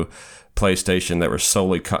Nintendo, PlayStation, that were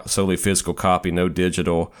solely physical copy, no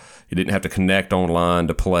digital. You didn't have to connect online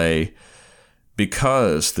to play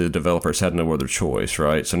because the developers had no other choice,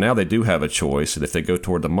 right? So now they do have a choice, and if they go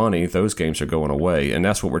toward the money, those games are going away, and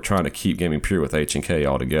that's what we're trying to keep Gaming Pure with H&K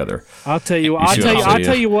altogether. I'll tell you what.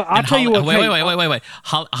 Wait.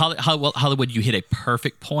 Hollywood, you hit a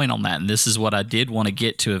perfect point on that, and this is what I did want to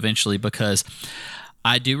get to eventually, because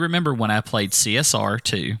I do remember when I played CSR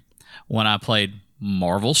 2, when I played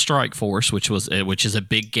Marvel Strike Force, which is a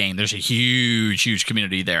big game. There's a huge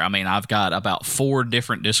community there. I mean, I've got about 4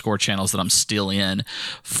 different Discord channels that I'm still in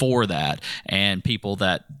for that, and people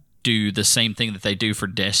that do the same thing that they do for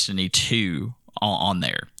Destiny 2 on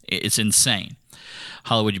there. It's insane.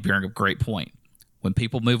 Hollywood, you bring up a great point. When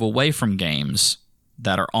people move away from games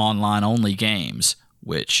that are online only games,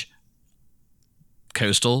 which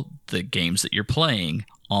Coastal, the games that you're playing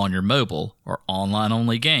on your mobile are online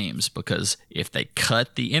only games, because if they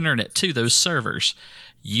cut the internet to those servers,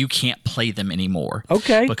 you can't play them anymore.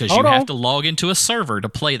 Okay. Because you have to log into a server to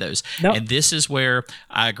play those. Nope. And this is where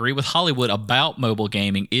I agree with Hollywood about mobile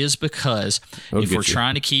gaming, is because if we're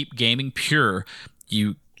trying to keep gaming pure,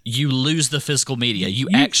 you lose the physical media. You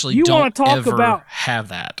actually don't ever have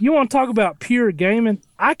that. You want to talk about pure gaming?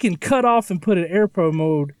 I can cut off and put an airport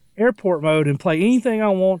mode and play anything I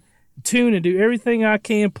want, tune and do everything I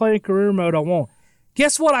can, play in career mode I want.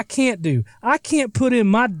 Guess what I can't do? I can't put in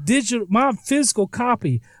my physical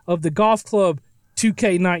copy of the golf club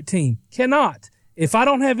 2K19. Cannot. If I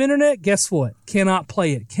don't have internet, guess what? Cannot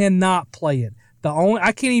play it.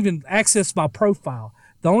 I can't even access my profile.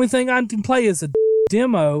 The only thing I can play is a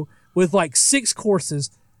demo with like 6 courses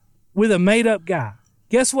with a made up guy.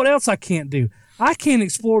 Guess what else I can't do? I can't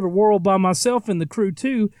explore the world by myself in the crew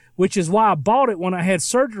too, which is why I bought it when I had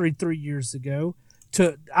surgery 3 years ago.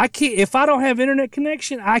 If I don't have internet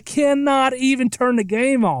connection, I cannot even turn the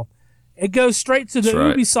game off. It goes straight to the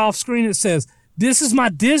Ubisoft screen. It says, this is my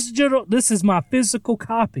physical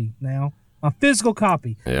copy now. My physical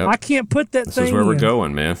copy. Yep. I can't put that thing in. This is where we're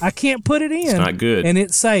going, man. I can't put it in. It's not good. And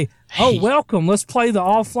it say, welcome, let's play the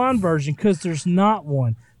offline version, because there's not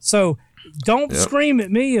one. So don't scream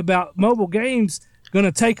at me about mobile games going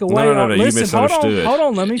to take away. No. Listen, you misunderstood. Hold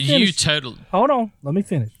on. Let me finish. Hold on. Let me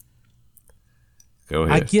finish. Go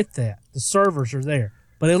ahead. I get that. The servers are there.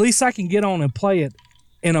 But at least I can get on and play it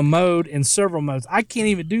in a mode, in several modes. I can't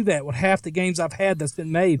even do that with half the games I've had that's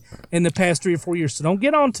been made in the past 3 or 4 years. So don't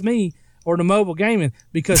get on to me or the mobile gaming,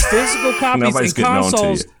 because physical copies and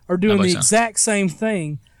consoles are doing the exact same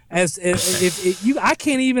thing. I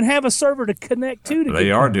can't even have a server to connect to.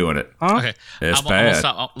 They are doing it. Huh? Okay, it's bad.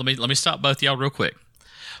 Let me stop both of y'all real quick.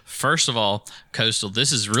 First of all, Coastal,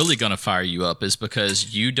 this is really going to fire you up, is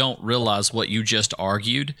because you don't realize what you just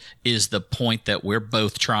argued is the point that we're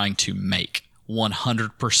both trying to make.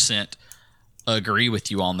 100% agree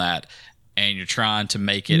with you on that. And you're trying to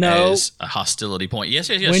make it as a hostility point. Yes.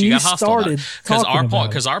 When you got hostile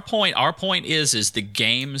because our point is the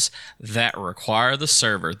games that require the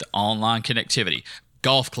server, the online connectivity,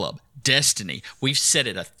 golf club, Destiny. We've said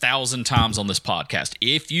it 1,000 times on this podcast.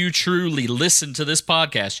 If you truly listen to this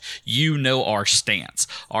podcast, you know our stance.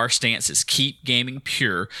 Our stance is keep gaming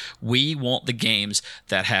pure. We want the games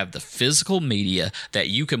that have the physical media that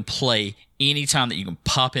you can play anytime, that you can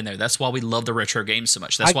pop in there. That's why we love the retro games so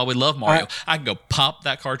much. That's why we love Mario. I can go pop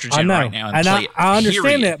that cartridge in right now and play it. I understand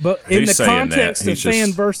period. that, but in the context of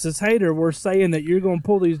fan versus hater, we're saying that you're going to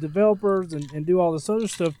pull these developers and do all this other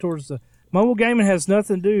stuff towards the mobile gaming. Has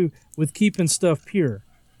nothing to do with keeping stuff pure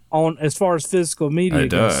on as far as physical media it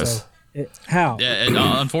goes. Does. So how? Yeah, it,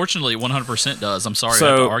 unfortunately, 100% does. I'm sorry I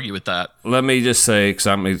have to argue with that. Let me just say, because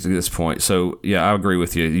I'm making this point. So, yeah, I agree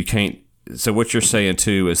with you. You can't. So what you're saying,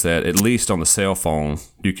 too, is that at least on the cell phone,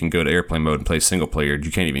 you can go to airplane mode and play single player.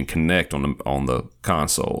 You can't even connect on the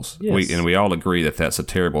consoles. Yes. We all agree that that's a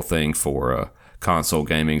terrible thing for console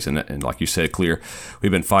gamings. And like you said, Clear,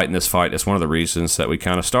 we've been fighting this fight. That's one of the reasons that we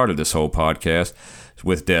kind of started this whole podcast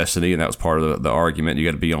with Destiny, and that was part of the argument. You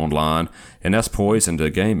got to be online, and that's poison to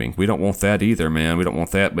gaming. We don't want that either, man. We don't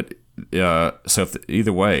want that, but so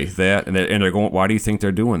either way, that and they're going. Why do you think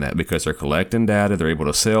they're doing that? Because they're collecting data. They're able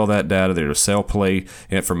to sell that data. They're to sell play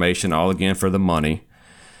information, all again for the money.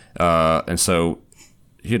 And so,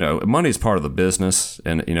 money is part of the business,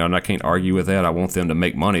 and and I can't argue with that. I want them to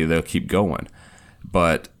make money. They'll keep going,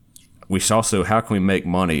 but we also, how can we make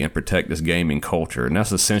money and protect this gaming culture? And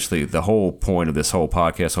that's essentially the whole point of this whole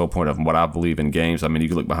podcast, the whole point of what I believe in games. I mean, you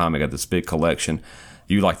can look behind me, I got this big collection.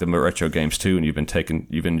 You like the retro games too, and you've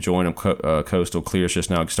been enjoying them. Coastal Clear's just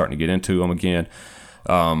now starting to get into them again.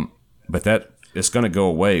 But that it's going to go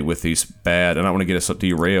away with these bad, and I don't want to get us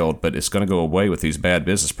derailed, but it's going to go away with these bad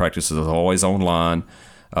business practices, always online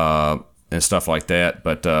and stuff like that.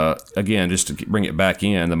 But again, just to bring it back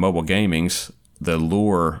in, the mobile gamings, the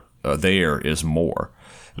lure there is more.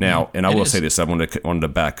 Now, and I will say this, I wanted to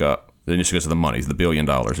back up. Then just because of the money, the $1 billion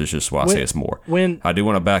is just why I say it's more. I do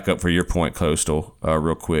want to back up for your point, Coastal,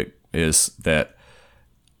 real quick, is that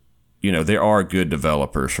there are good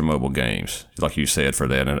developers for mobile games, like you said, for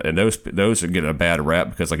that, and those are getting a bad rap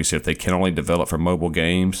because, like you said, if they can only develop for mobile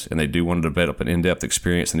games and they do want to develop an in-depth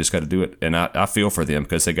experience, and just got to do it. And I feel for them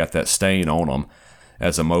because they got that stain on them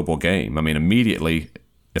as a mobile game. I mean, immediately.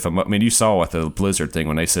 You saw at the Blizzard thing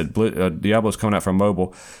when they said Diablo's coming out for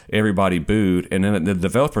mobile, everybody booed, and then the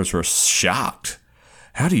developers were shocked.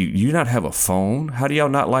 How do you not have a phone? How do y'all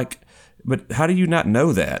not but how do you not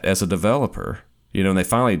know that as a developer? And they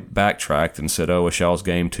finally backtracked and said, oh, it's y'all's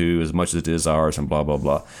game too, as much as it is ours, and blah, blah,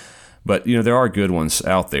 blah. But, there are good ones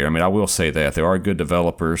out there. I mean, I will say that. There are good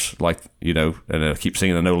developers, like, and I keep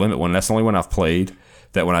seeing the No Limit one. That's the only one I've played.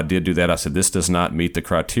 That when I did do that, I said, this does not meet the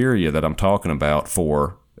criteria that I'm talking about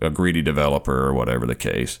for a greedy developer or whatever the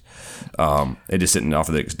case. It just didn't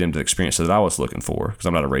offer the experience that I was looking for, because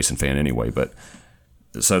I'm not a racing fan anyway. But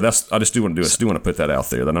so I just do want to put that out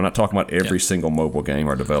there, that I'm not talking about every single mobile game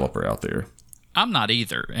or developer out there. I'm not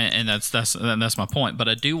either, and that's my point. But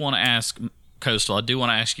I do want to ask Coastal. I do want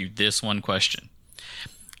to ask you this one question: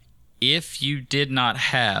 if you did not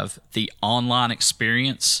have the online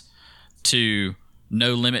experience to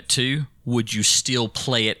No Limit 2, would you still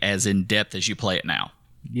play it as in depth as you play it now?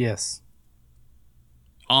 Yes.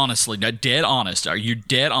 Honestly, dead honest. Are you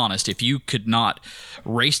dead honest? If you could not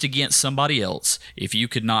race against somebody else, if you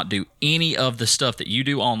could not do any of the stuff that you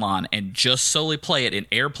do online and just solely play it in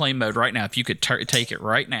airplane mode right now, if you could take it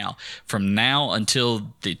right now, from now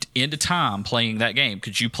until the end of time playing that game,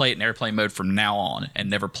 could you play it in airplane mode from now on and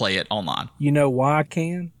never play it online? You know why I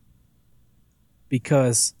can?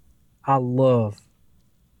 Because I love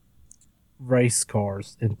race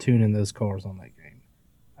cars and tuning those cars on that game.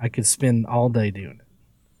 I could spend all day doing it.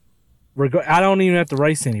 I don't even have to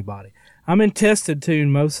race anybody. I'm in tested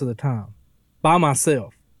tune most of the time, by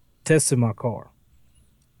myself, testing my car,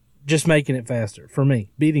 just making it faster for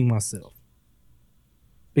me, beating myself,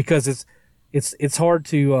 because it's hard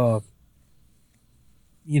to,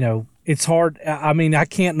 it's hard. I mean, I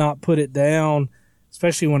can't not put it down,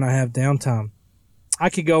 especially when I have downtime. I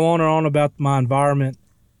could go on and on about my environment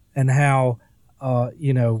and how,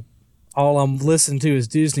 all I'm listening to is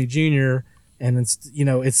Disney Junior, and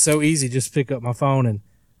it's so easy just to pick up my phone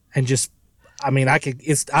and just, I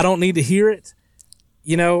don't need to hear it.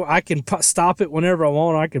 I can stop it whenever I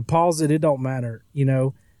want. I can pause it. It don't matter,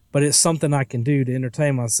 but it's something I can do to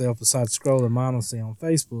entertain myself besides scrolling mindlessly on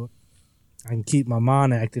Facebook. I can keep my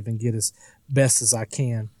mind active and get as best as I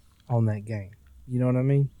can on that game. You know what I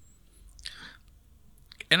mean?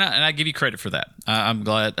 And I give you credit for that. I'm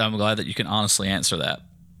glad that you can honestly answer that.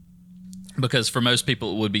 Because for most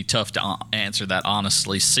people, it would be tough to answer that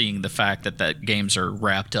honestly, seeing the fact that games are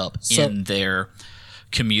wrapped up in their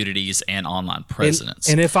communities and online presence.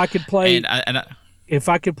 And if I could play, if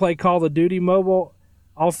I could play Call of Duty mobile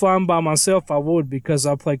offline by myself, I would, because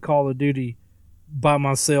I play Call of Duty by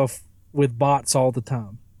myself with bots all the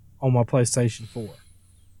time on my PlayStation 4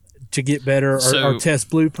 to get better or test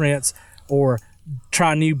blueprints or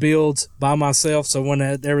try new builds by myself. So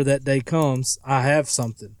whenever that day comes, I have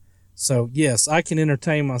something. So yes, I can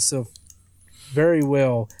entertain myself very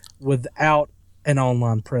well without an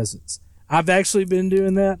online presence. I've actually been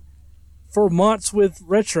doing that for months with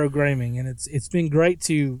retro gaming, and it's been great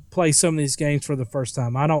to play some of these games for the first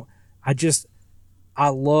time. I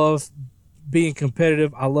love being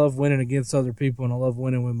competitive. I love winning against other people, and I love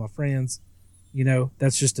winning with my friends. You know,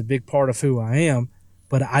 that's just a big part of who I am,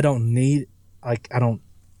 but I don't need, I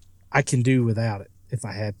can do without it if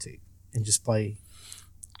I had to, and just play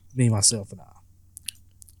me, myself, and I.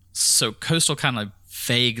 So Coastal kind of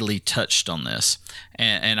vaguely touched on this,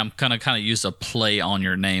 and I'm kind of use a play on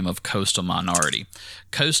your name of Coastal Minority.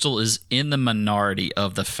 Coastal is in the minority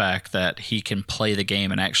of the fact that he can play the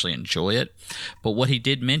game and actually enjoy it, but what he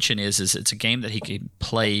did mention is it's a game that he can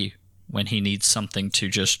play when he needs something to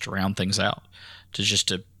just drown things out,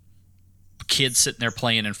 to kids sitting there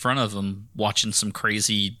playing in front of him, watching some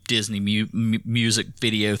crazy Disney music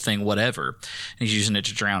video thing, whatever, and he's using it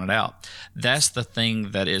to drown it out. That's the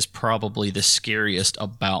thing that is probably the scariest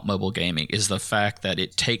about mobile gaming, is the fact that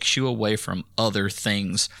it takes you away from other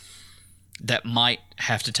things that might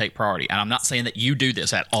have to take priority. And I'm not saying that you do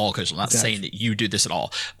this at all, because I'm not saying that you do this at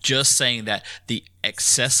all. Just saying that the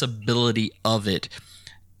accessibility of it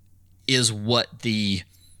is what the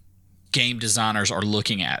game designers are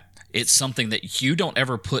looking at. It's something that you don't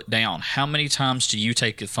ever put down. How many times do you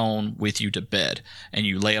take the phone with you to bed and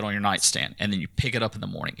you lay it on your nightstand and then you pick it up in the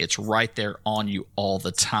morning? It's right there on you all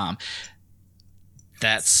the time.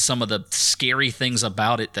 That's some of the scary things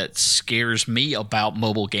about it that scares me about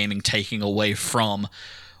mobile gaming, taking away from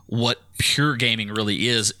what pure gaming really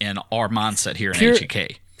is in our mindset here in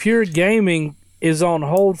HEK. Pure gaming is on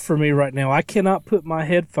hold for me right now. I cannot put my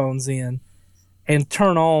headphones in and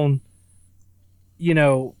turn on,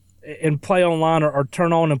 and play online, or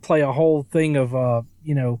turn on and play a whole thing of, a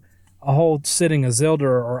whole sitting of Zelda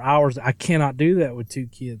or hours. I cannot do that with two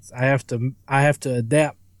kids. I have to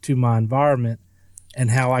adapt to my environment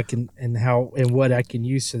and how I can, and what I can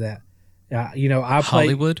use to that. I play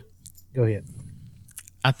Hollywood. Go ahead.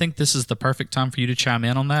 I think this is the perfect time for you to chime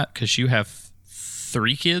in on that, because you have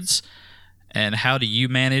 3 kids. And how do you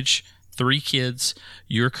manage 3 kids,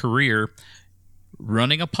 your career,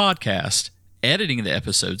 running a podcast, editing the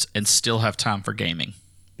episodes, and still have time for gaming?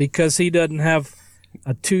 Because he doesn't have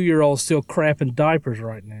a 2-year-old still crapping diapers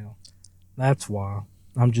right now. That's why.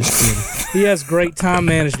 I'm just kidding. He has great time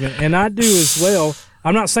management, and I do as well.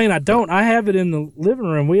 I'm not saying I don't. I have it in the living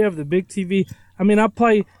room. We have the big TV. I mean, I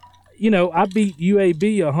play, I beat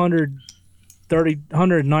UAB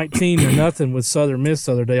 119 or nothing with Southern Miss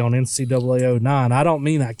the other day on NCAA 09. I don't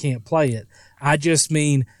mean I can't play it. I just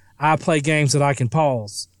mean I play games that I can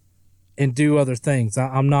pause and do other things.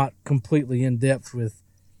 I'm not completely in depth with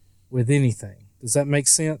anything. Does that make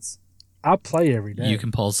sense? I play every day. You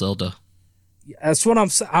can pause Zelda. That's what I'm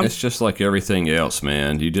saying. It's just like everything else,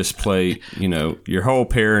 man. You just play, your whole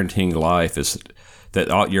parenting life is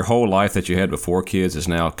that your whole life that you had before kids is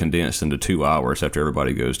now condensed into 2 hours after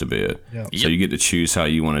everybody goes to bed. Yep. So you get to choose how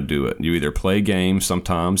you want to do it. You either play games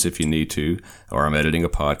sometimes if you need to, or I'm editing a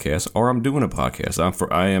podcast, or I'm doing a podcast.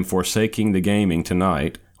 I am forsaking the gaming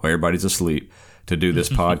tonight while everybody's asleep to do this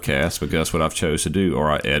podcast, because that's what I've chose to do,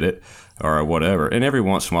 or I edit, or whatever. And every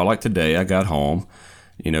once in a while, like today, I got home.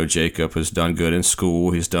 Jacob has done good in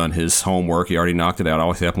school. He's done his homework. He already knocked it out. I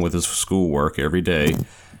always help him with his schoolwork every day.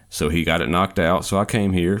 So he got it knocked out. So I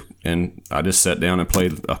came here, and I just sat down and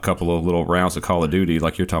played a couple of little rounds of Call of Duty,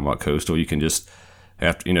 like you're talking about, Coastal. You can just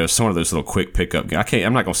have to, some of those little quick pickup games.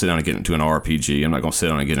 I'm not going to sit down and get into an RPG. I'm not going to sit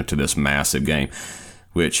down and get into this massive game,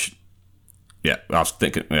 which... Yeah, I was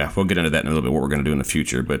thinking, we'll get into that in a little bit, what we're going to do in the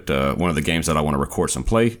future. But one of the games that I want to record some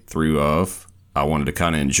playthrough of, I wanted to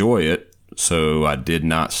kind of enjoy it, so I did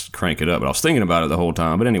not crank it up. But I was thinking about it the whole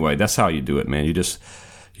time. But anyway, that's how you do it, man. You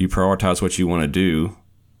prioritize what you want to do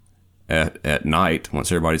at night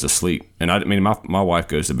once everybody's asleep. And my wife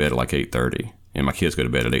goes to bed at like 8:30, and my kids go to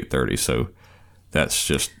bed at 8:30. So that's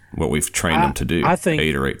just what we've trained them to do,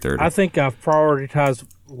 8 or 8:30. I think I've prioritized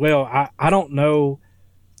well. I don't know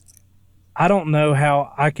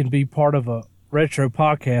how I can be part of a retro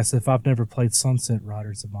podcast if I've never played Sunset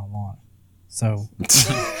Riders in my life. So,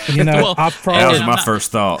 you know, Well, I That probably was my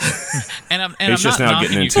first thought. And He's I'm just not now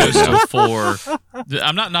getting knocking you, into it now. Coastal, for.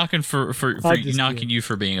 I'm not knocking for just knocking kidding. you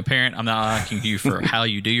for being a parent. I'm not knocking you for how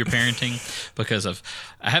you do your parenting, because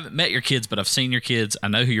I haven't met your kids, but I've seen your kids. I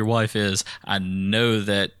know who your wife is. I know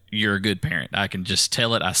that you're a good parent. I can just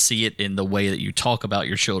tell it. I see it in the way that you talk about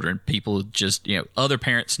your children. People just, other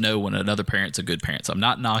parents know when another parent's a good parent. So I'm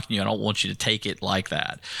not knocking you. I don't want you to take it like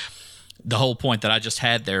that. The whole point that I just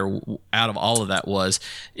had there out of all of that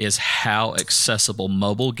is how accessible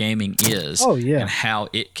mobile gaming is. Oh, yeah. And how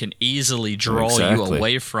it can easily draw you Exactly.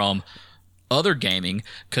 away from other gaming,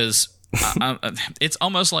 because it's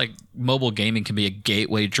almost like mobile gaming can be a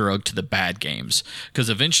gateway drug to the bad games, because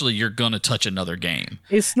eventually you're going to touch another game.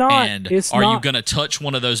 It's not. And It's are not, you going to touch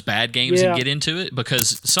one of those bad games Yeah. and get into it?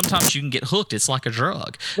 Because sometimes you can get hooked. It's like a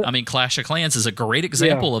drug. I mean, Clash of Clans is a great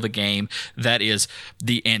example of a game that is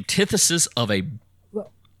the antithesis of a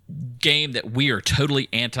game that we are totally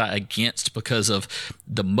against because of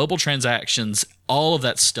the mobile transactions, all of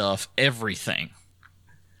that stuff, everything.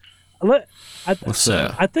 What's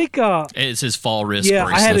that? I think. It's his fall risk Yeah,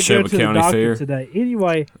 I had bracelet. to go Neshoba to the County doctor Fair. today.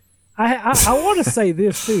 Anyway, I want to say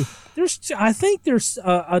this too. I think there's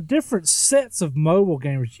a different sets of mobile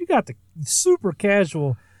gamers. You got the super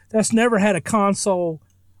casual that's never had a console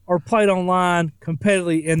or played online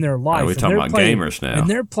competitively in their life. Are we And talking they're about playing- gamers now? And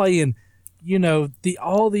they're playing,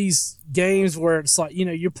 all these games where it's like,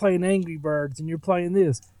 you're playing Angry Birds and you're playing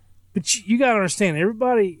this. But you got to understand,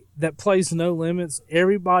 everybody that plays No Limits,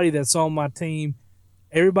 everybody that's on my team,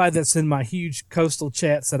 everybody that's in my huge coastal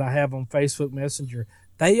chats that I have on Facebook Messenger,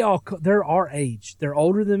 they're our age. They're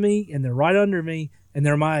older than me, and they're right under me, and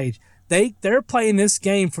they're my age. They're playing this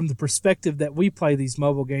game from the perspective that we play these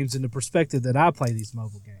mobile games, and the perspective that I play these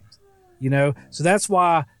mobile games. So that's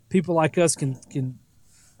why people like us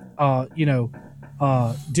are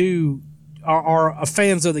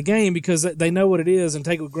fans of the game, because they know what it is and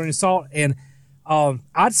take it with a grain of salt. And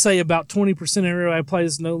I'd say about 20% of everybody who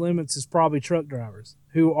plays No Limits is probably truck drivers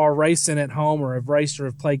who are racing at home or have raced or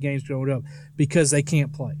have played games growing up because they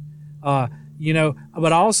can't play. But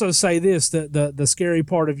I also say this, the scary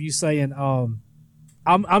part of you saying,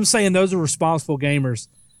 I'm saying those are responsible gamers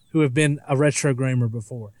who have been a retro gamer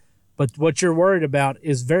before. But what you're worried about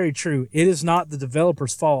is very true. It is not the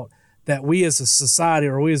developer's fault that we as a society,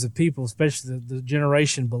 or we as a people, especially the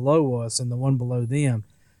generation below us and the one below them,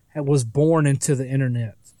 was born into the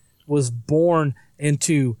internet, was born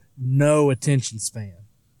into no attention span.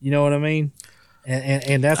 You know what I mean?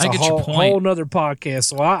 And that's I a get your point. whole nother podcast.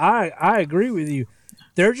 So I agree with you.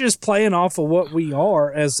 They're just playing off of what we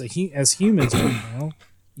are as humans right now.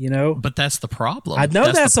 But that's the problem. I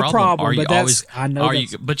know that's the a problem, Are you but always? I know Are you?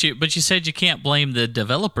 that's- But you said you can't blame the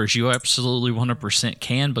developers. You absolutely 100%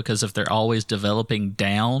 can, because if they're always developing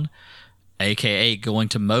down, aka going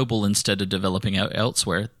to mobile instead of developing out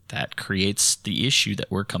elsewhere, that creates the issue that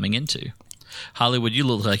we're coming into. Hollywood, you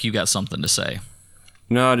look like you got something to say.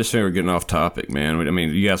 No, I just think we're getting off topic, man. I mean,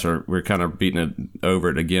 you guys we're kind of beating it over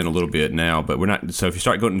it again a little bit now, but we're not. So if you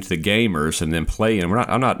start going into the gamers and then playing,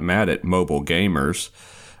 I'm not mad at mobile gamers.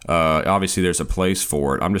 Obviously, there's a place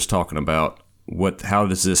for it. I'm just talking about how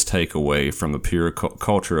does this take away from the pure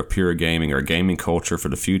culture of pure gaming, or gaming culture for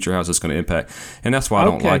the future? How's this going to impact? And that's why I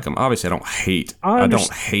don't like them. Obviously, I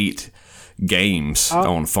don't hate games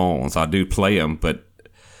on phones. I do play them, but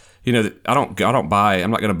I'm not going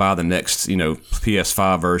to buy the next,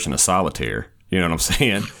 PS5 version of Solitaire. You know what I'm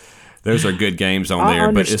saying? Those are good games on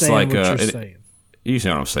there, but it's like, you see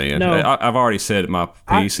what I'm saying? No. I've already said my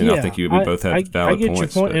piece, and I think we both have valid I get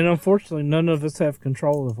points. your point, and unfortunately, none of us have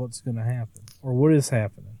control of what's going to happen or what is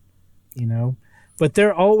happening. But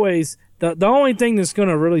they're always the only thing that's going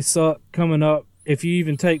to really suck coming up, if you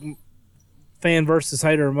even take fan versus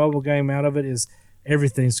hater or mobile game out of it, is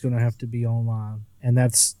everything's going to have to be online, and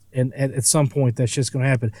at some point that's just going to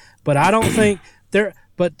happen. But I don't think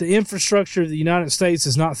But the infrastructure of the United States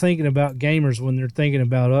is not thinking about gamers when they're thinking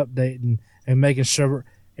about updating and making sure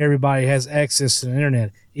everybody has access to the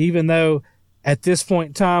internet. Even though at this point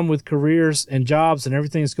in time, with careers and jobs and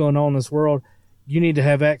everything that's going on in this world, you need to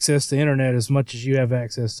have access to the internet as much as you have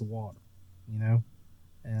access to water. And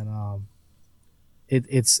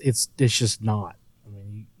it's just not. I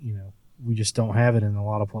mean, we just don't have it in a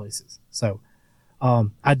lot of places. So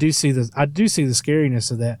I do see the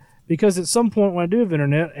scariness of that, because at some point when I do have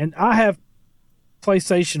internet, and I have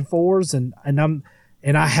PlayStation 4s,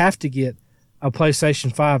 and I have to get a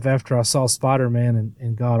PlayStation 5 after I saw Spider-Man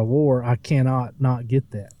and God of War, I cannot not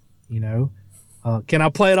get that. Can I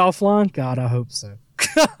play it offline? God, I hope so.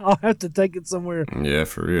 I'll have to take it somewhere. Yeah,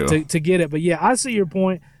 for real. To get it. But yeah, I see your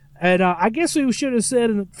point. And I guess we should have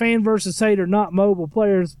said fan versus hater, not mobile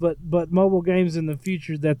players, but mobile games in the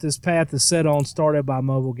future, that this path is set on, started by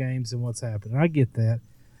mobile games and what's happening. I get that.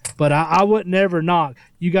 But I would never knock.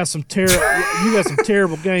 You got some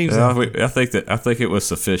terrible games. Yeah, I think it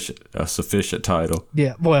was a sufficient title.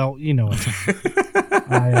 Yeah, well, you know.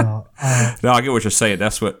 No, I get what you're saying.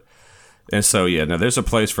 That's what. And so, yeah, now there's a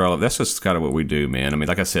place for all of that's just kind of what we do, man. I mean,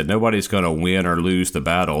 like I said, nobody's going to win or lose the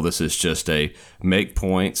battle. This is just a make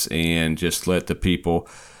points and just let the people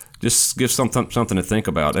just give something to think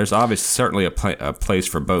about. There's obviously certainly a place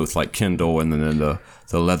for both, like Kindle and then the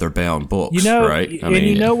leather-bound books, you know, right?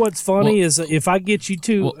 You know what's funny is if I get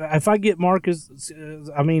if I get Marcus,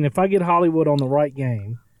 if I get Hollywood on the right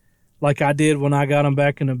game, like I did when I got him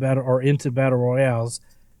back into battle royales.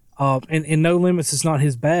 And No Limits is not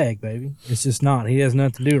his bag, baby. It's just not. He has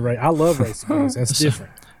nothing to do with it. I love racing games. That's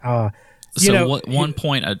different. One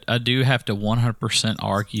point I do have to 100%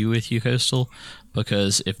 argue with you, Coastal,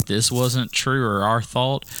 because if this wasn't true or our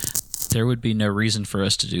thought, there would be no reason for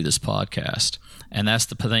us to do this podcast. And that's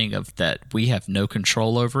the thing of that we have no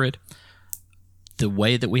control over it. The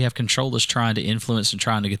way that we have control is trying to influence and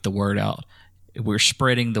trying to get the word out. We're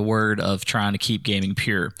spreading the word of trying to keep gaming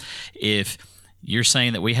pure. If you're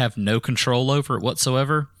saying that we have no control over it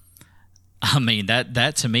whatsoever, I mean,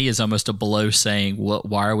 that to me is almost a below saying,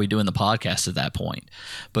 why are we doing the podcast at that point?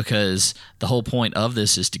 Because the whole point of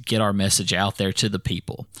this is to get our message out there to the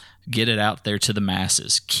people, get it out there to the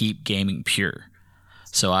masses, keep gaming pure.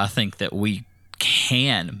 So I think that we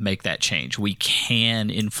can make that change. We can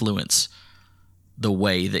influence the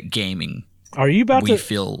way that gaming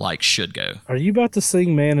feel like should go. Are you about to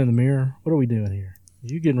sing Man in the Mirror? What are we doing here?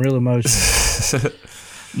 You getting real emotional.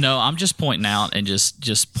 No, I'm just pointing out and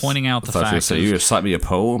just pointing out the fact that you just cite me a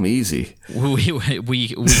poem easy. We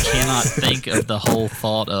cannot think of the whole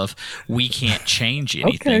thought of we can't change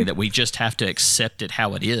anything, that we just have to accept it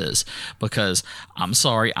how it is, because I'm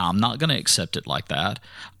sorry, I'm not going to accept it like that.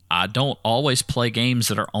 I don't always play games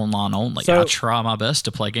that are online only. I try my best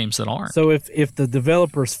to play games that aren't. So if the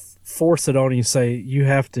developers force it on you, say you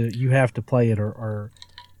have to play it or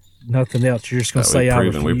nothing else, you're just going to say I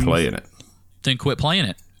refuse. We're playing it. Then quit playing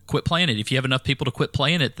it. Quit playing it. If you have enough people to quit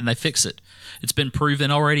playing it, then they fix it. It's been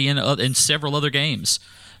proven already in several other games.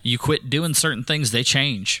 You quit doing certain things, they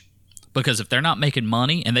change. Because if they're not making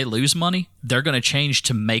money and they lose money, they're going to change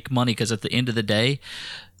to make money, because at the end of the day,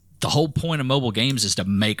 the whole point of mobile games is to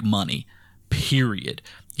make money, period.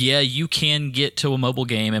 Yeah, you can get to a mobile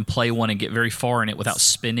game and play one and get very far in it without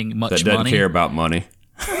spending much money. That doesn't care about money.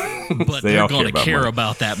 But they're going to care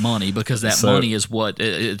about that money, because that money is what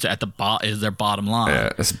is at is their bottom line.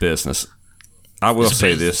 Yeah, it's business. I will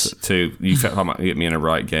say this too. You might get me in the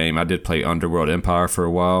right game. I did play Underworld Empire for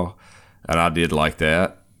a while, and I did like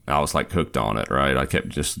that. I was like hooked on it, right? I kept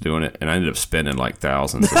just doing it, and I ended up spending like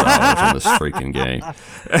thousands of dollars on this freaking game.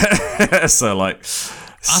 So like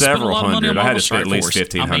several hundred. I had to spend at least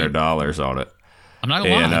 $1,500 on it. I'm not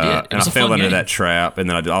gonna lie, and I fell into that trap, and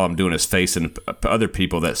then all I'm doing is facing other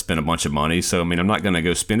people that spend a bunch of money. So I mean, I'm not gonna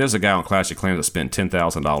go spend. There's a guy on Clash of Clans that spent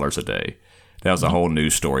 $10,000 a day. That was a whole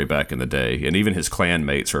news story back in the day, and even his clan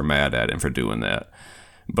mates were mad at him for doing that.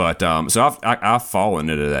 But so I've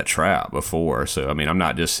fallen into that trap before. So I mean, I'm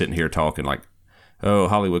not just sitting here talking like, oh,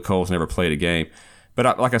 Hollywood Cole's never played a game.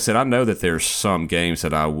 But like I said, I know that there's some games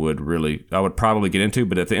that I would probably get into.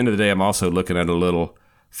 But at the end of the day, I'm also looking at a little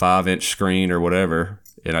 5-inch screen or whatever,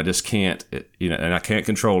 and I just can't, and I can't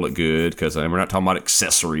control it good, because we're not talking about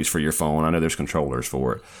accessories for your phone. I know there's controllers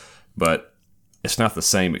for it, but it's not the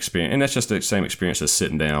same experience, and that's just the same experience as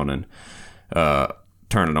sitting down and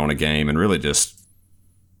turning on a game and really just,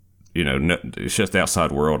 it's just the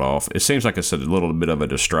outside world off. It seems like it's a little bit of a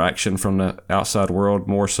distraction from the outside world,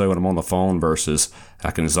 more so when I'm on the phone, versus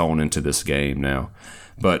I can zone into this game now.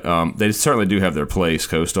 But they certainly do have their place,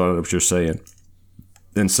 Coastal, I know what you're saying.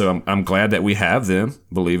 And so I'm glad that we have them,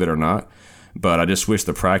 believe it or not. But I just wish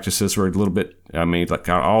the practices were a little bit, like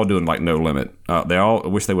all doing like No Limit. I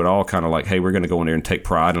wish they would all kind of like, hey, we're going to go in there and take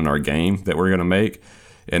pride in our game that we're going to make,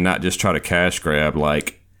 and not just try to cash grab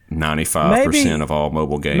like 95% of all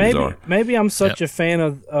mobile games are. Maybe I'm such a fan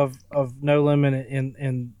of No Limit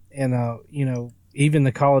and even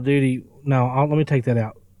the Call of Duty. No, let me take that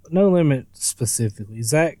out. No Limit specifically.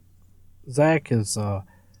 Zach has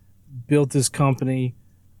built this company.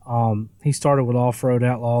 He started with Off-Road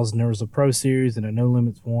Outlaws, and there was a Pro Series and a No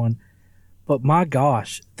Limits one. But my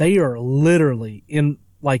gosh, they are literally in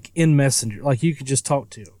Messenger. Like, you could just talk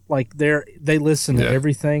to them. Like, they listen to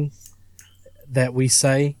everything that we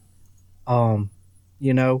say, and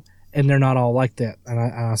they're not all like that. And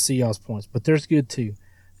I see y'all's points, but there's good too.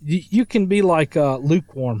 you can be like a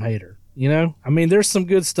lukewarm hater. You know, I mean, there's some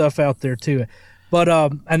good stuff out there too. But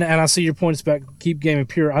and I see your points about keep gaming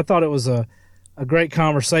pure. I thought it was a great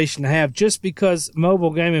conversation to have, just because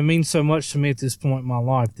mobile gaming means so much to me at this point in my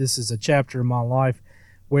life. This is a chapter in my life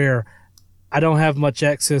where I don't have much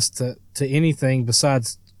access to anything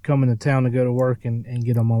besides coming to town to go to work and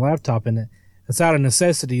get on my laptop. And it's out of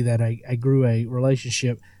necessity that I grew a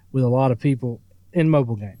relationship with a lot of people in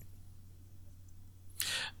mobile gaming.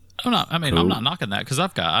 I'm not knocking that, because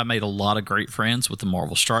I made a lot of great friends with the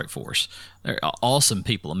Marvel Strike Force. They're awesome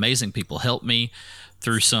people, amazing people. Helped me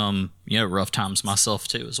through some rough times myself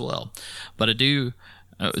too as well. But I do,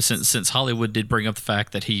 since Hollywood did bring up the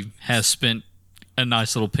fact that he has spent a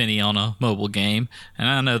nice little penny on a mobile game, and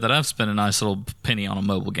I know that I've spent a nice little penny on a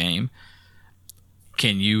mobile game.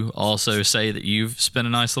 Can you also say that you've spent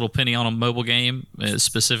a nice little penny on a mobile game,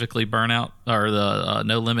 specifically Burnout or the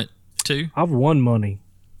No Limit 2? I've won money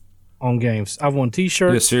on games. I've won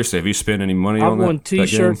T-shirts. Yeah, seriously, have you spent any money on that? I've won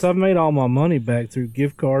T-shirts. I've made all my money back through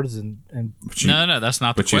gift cards and No, that's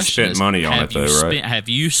not the question. But you spent money on it, though, right? Have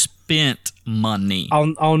you spent money?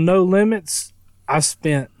 On No Limits, I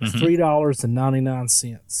spent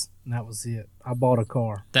 $3.99, and that was it. I bought a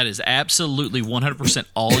car. That is absolutely 100%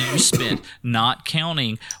 all you spent, not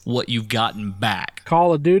counting what you've gotten back.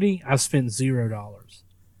 Call of Duty, I spent $0.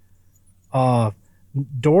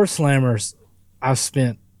 Door slammers, I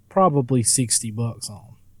spent probably $60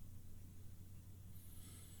 on.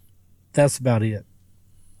 That's about it.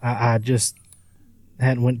 I just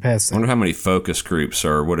hadn't went past that. I wonder how many focus groups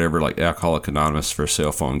or whatever, like Alcoholic Anonymous for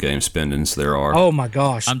cell phone game spendings there are. Oh my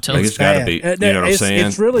gosh! I'm telling you, it's got to be. You know what I'm saying?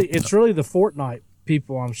 It's really the Fortnite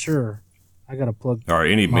people. I'm sure. I got to plug. Or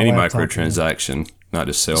any microtransaction, not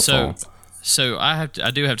just cell phone. So I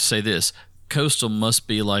do have to say this. Coastal must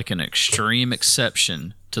be like an extreme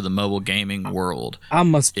exception to the mobile gaming world. I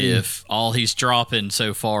must be. If all he's dropping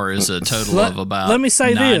so far is a total of about let me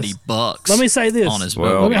say $90 Let me say this on his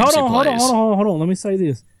mobile games hold on. Let me say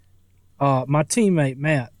this. My teammate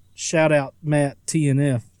Matt, shout out Matt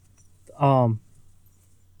TNF.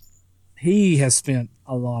 He has spent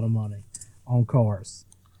a lot of money on cars.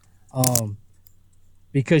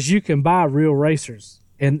 Because you can buy real racers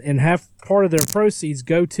and have part of their proceeds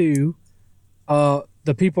go to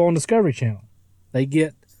the people on Discovery Channel. They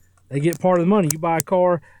get part of the money. You buy a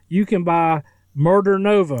car, you can buy Murder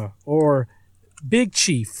Nova or Big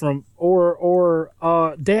Chief from or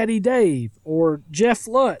Daddy Dave or Jeff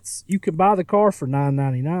Lutz. You can buy the car for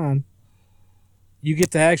 $9.99. You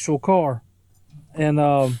get the actual car,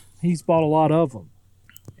 and he's bought a lot of them,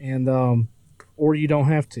 and or you don't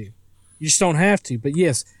have to. You just don't have to. But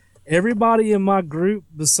yes, everybody in my group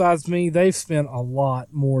besides me, they've spent a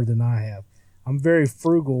lot more than I have. I'm very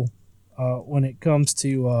frugal when it comes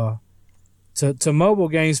to mobile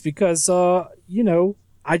games because I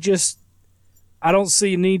don't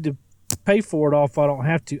see a need to pay for it all if I don't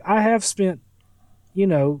have to. I have spent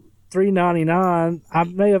 $3.99. I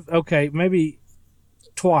may have maybe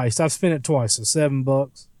twice. I've spent it twice, so $7,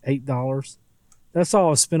 $8. That's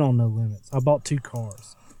all I spent on No Limits. I bought 2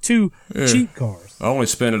 cars. Two cheap cars. I only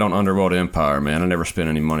spent it on Underworld Empire, man. I never spent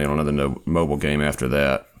any money on another mobile game after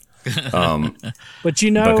that. But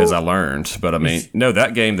because I learned. But I mean, no,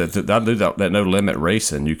 that game that No Limit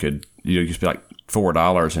Racing, you could spend like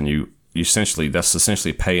 $4 and you essentially that's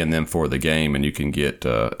essentially paying them for the game, and you can get.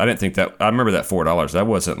 I didn't think that. I remember that $4. That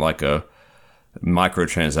wasn't like a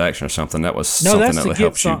microtransaction or something. That was something that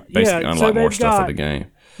helps you basically unlock more stuff for the game.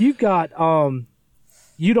 You've got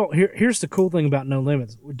you don't. Here's the cool thing about No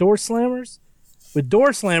Limits with Door Slammers. With Door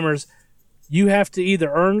Slammers, you have to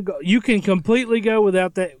either earn. You can completely go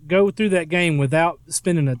through that game without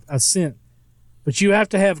spending a cent, but you have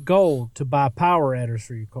to have gold to buy power adders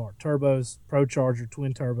for your car, turbos, Pro Charger,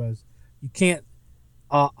 twin turbos. You can't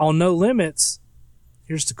on No Limits.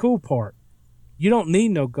 Here's the cool part: you don't need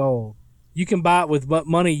no gold. You can buy it with what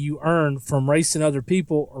money you earn from racing other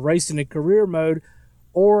people, or racing in career mode,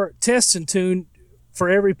 or test and tune. For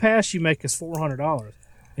every pass you make is $400,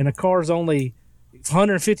 and a car's only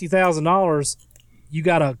 $150,000. You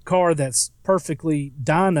got a car that's perfectly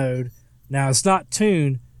dynoed. Now it's not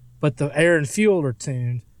tuned, but the air and fuel are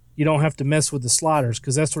tuned. You don't have to mess with the sliders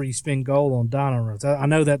because that's where you spend gold on dyno runs. I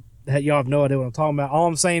know that y'all have no idea what I'm talking about. All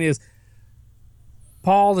I'm saying is,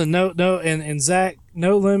 Paul and Zach,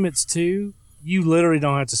 No Limits 2, you literally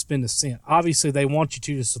don't have to spend a cent. Obviously, they want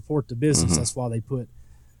you to support the business. Mm-hmm. That's why they put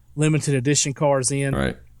limited edition cars in,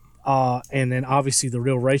 right? And then obviously the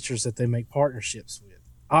real racers that they make partnerships with.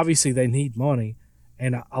 Obviously they need money,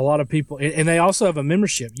 and a lot of people, and they also have a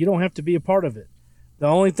membership. You don't have to be a part of it. The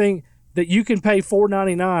only thing that you can pay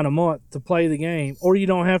 $4.99 a month to play the game, or you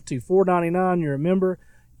don't have to. $4.99, you're a member.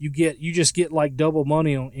 You just get like double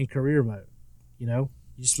money in career mode. You know,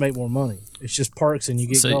 you just make more money. It's just perks, and you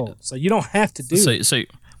get gold. So you don't have to do it.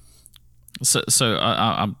 So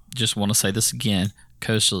I just want to say this again,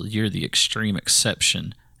 Coastal. You're the extreme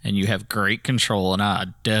exception, and you have great control, and I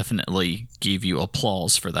definitely give you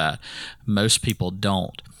applause for that. Most people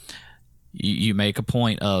don't. You make a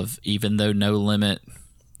point of, even though No Limit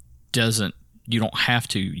doesn't, you don't have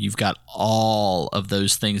to. You've got all of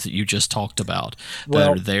those things that you just talked about that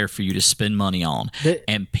are there for you to spend money on,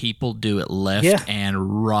 and people do it left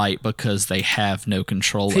and right because they have no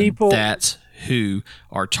control. And that's who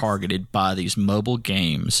are targeted by these mobile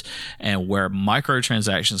games and where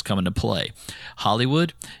microtransactions come into play.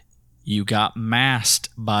 Hollywood, you got masked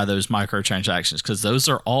by those microtransactions because those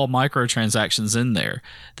are all microtransactions in there.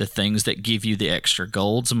 The things that give you the extra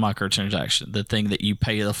gold's a microtransaction. The thing that you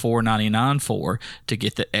pay the $4.99 for to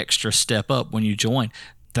get the extra step up when you join,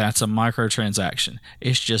 that's a microtransaction.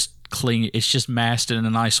 It's just clean. It's just masked in a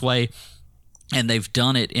nice way. And they've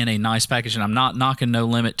done it in a nice package. And I'm not knocking No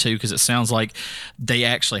Limit too, because it sounds like they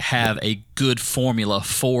actually have a good formula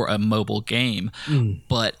for a mobile game,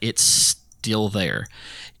 but it's still there.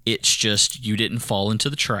 It's just you didn't fall into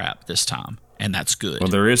the trap this time, and that's good. Well,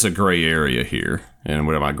 there is a gray area here, and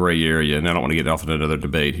what my gray area, and I don't want to get off into another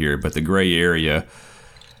debate here, but the gray area,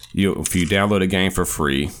 if you download a game for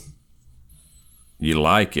free, you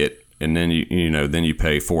like it, and then then you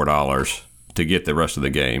pay $4 to get the rest of the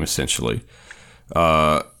game, essentially.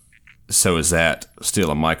 So is that still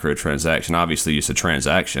a microtransaction? Obviously, it's a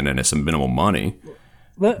transaction, and it's a minimal money.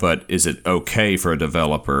 But is it okay for a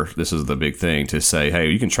developer, this is the big thing, to say,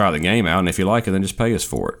 hey, you can try the game out, and if you like it, then just pay us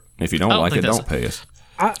for it. If you don't like it, don't pay us.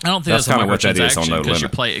 I don't think that's kind of what that is on No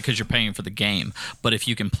Limit. Because you're paying for the game. But if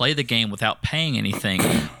you can play the game without paying anything,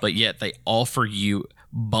 but yet they offer you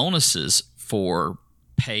bonuses for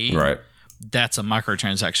pay, right, that's a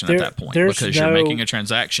microtransaction at that point, because you're making a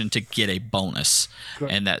transaction to get a bonus,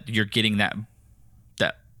 and that you're getting that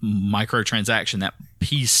microtransaction, that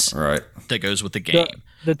piece that goes with the game.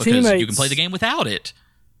 Because you can play the game without it.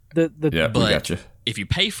 But gotcha. If you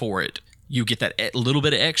pay for it, you get that little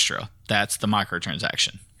bit of extra. That's the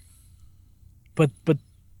microtransaction. But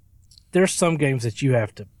there's some games that you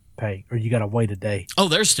have to pay, or you got to wait a day. Oh,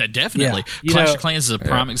 there's definitely. Clash of Clans is a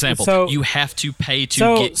prime example. So, you have to pay to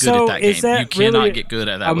get good at that game. You cannot get good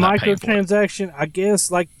at that without paying for it. A microtransaction, I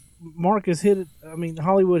guess, like Marcus hit it. I mean,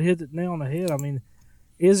 Hollywood hit it nail on the head. I mean,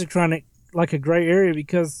 is kind of like a gray area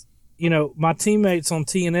because, my teammates on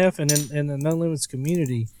TNF and in the No Limits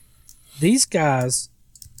community, these guys,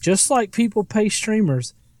 just like people pay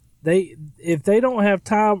streamers, if they don't have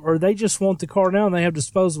time or they just want the car now and they have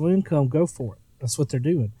disposable income, go for it. That's what they're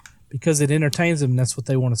doing because it entertains them. And that's what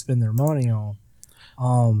they want to spend their money on.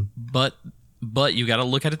 But you got to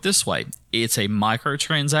look at it this way. It's a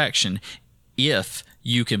microtransaction if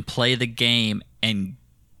you can play the game and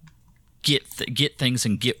get things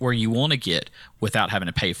and get where you want to get without having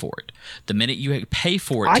to pay for it. The minute you pay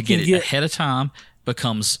for it to get it ahead of time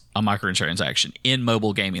becomes a microtransaction in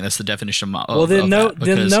mobile gaming. That's the definition of then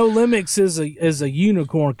No Limits is a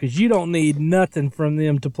unicorn because you don't need nothing from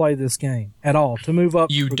them to play this game at all to move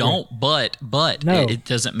up. You don't, but it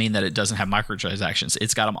doesn't mean that it doesn't have microtransactions.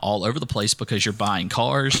 It's got them all over the place because you're buying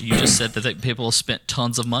cars. You just said that people have spent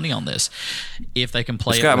tons of money on this. If they can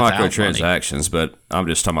play it's got microtransactions, but I'm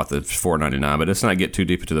just talking about the $4.99. But let's not get too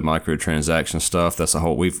deep into the microtransaction stuff. That's a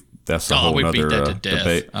whole we beat that to death.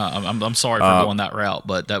 Debate. I'm sorry for going that route,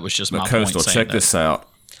 but that was just my point. Coastal, check this out.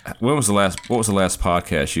 What was the last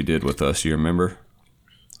podcast you did with us? You remember?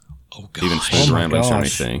 Oh gosh, even Smooth Ramblings or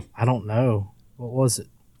anything? I don't know. What was it?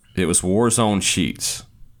 It was Warzone Cheats.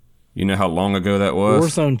 You know how long ago that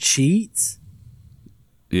was? Warzone Cheats?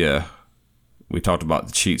 Yeah, we talked about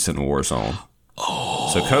the cheats in Warzone.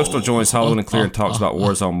 So Coastal joins Hollywood and Clear and talks about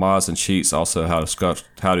Warzone mods and cheats, also how to scuff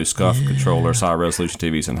controllers, high resolution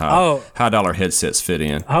TVs, and high dollar headsets fit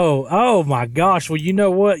in. Oh my gosh! Well, you know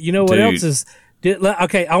what? What else is?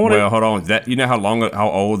 Okay, I want to. Well, hold on. That how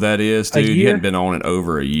old that is, dude? You hadn't been on it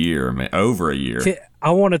over a year, man. Over a year. I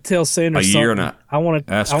want to tell Sanders a year and a.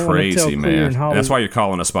 That's crazy, man. That's why you're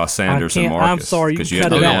calling us by Sanders and Marcus. I'm sorry, because you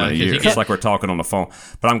hadn't been on a year. It's like we're talking on the phone.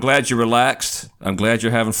 But I'm glad you're relaxed. I'm glad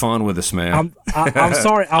you're having fun with us, man. I'm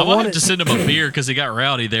sorry. I wanted to send him a beer because he got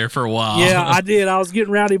rowdy there for a while. Yeah, I did. I was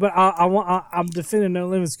getting rowdy, but I'm defending No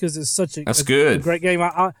Limits because it's such a great game.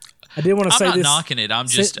 I did want to say this. I'm not knocking it. I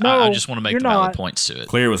just want to make the valid points to it.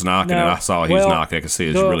 Clear was knocking it. I saw he was knocking. I could see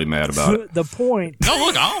he was really mad about it. The point. No,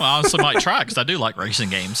 look, I honestly might try because I do like racing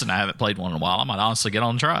games and I haven't played one in a while. I might honestly get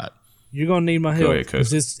on and try it. You're gonna need my Go help ahead,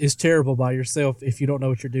 because it's terrible by yourself. If you don't know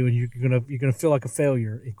what you're doing, you're gonna feel like a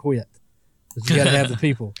failure and quit. Because you got to have the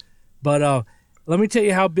people. But let me tell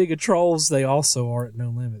you how big of trolls they also are at No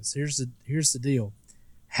Limits. Here's the deal: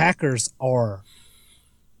 hackers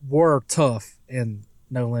were tough in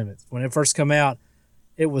No Limits when it first come out.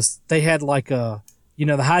 They had like the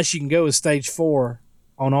highest you can go is stage 4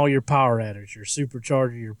 on all your power adders, your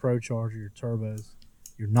supercharger, your procharger, your turbos,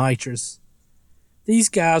 your nitrous. These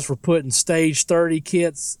guys were putting stage 30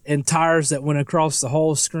 kits and tires that went across the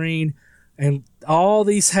whole screen, and all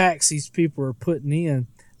these hacks these people are putting in,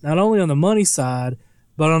 not only on the money side,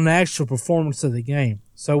 but on the actual performance of the game.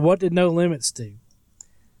 So what did No Limits do?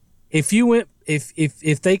 If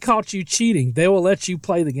they caught you cheating, they will let you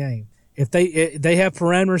play the game. If they have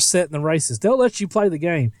parameters set in the races, they'll let you play the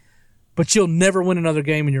game, but you'll never win another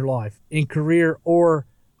game in your life, in career or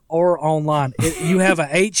online. You have a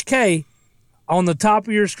HK on the top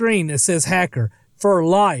of your screen that says hacker for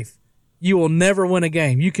life. You will never win a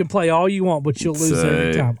game. You can play all you want, but you'll lose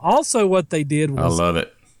every time. Also, what they did was I love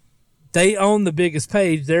it. They own the biggest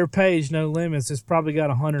page. Their page, No Limits, has probably got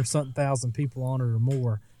 100-something thousand people on it or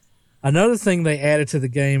more. Another thing they added to the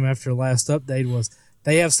game after the last update was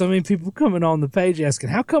they have so many people coming on the page asking,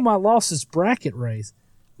 how come I lost this bracket race?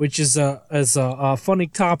 Which is a funny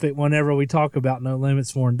topic whenever we talk about No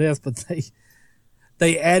Limits more in depth, but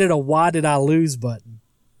they added a why did I lose button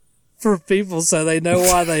for people so they know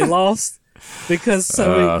why they lost. Because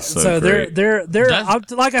they're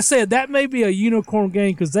like I said, that may be a unicorn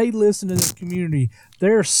game because they listen to this community.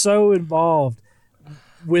 They're so involved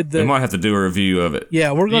with the. We might have to do a review of it.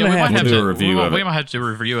 Yeah, we're going to have to do a review of it. We might have to do a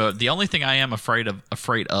review of it. The only thing I am afraid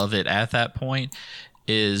of it at that point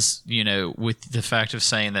is, with the fact of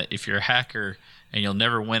saying that if you're a hacker and you'll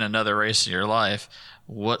never win another race in your life,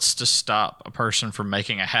 what's to stop a person from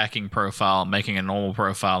making a hacking profile, making a normal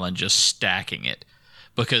profile, and just stacking it?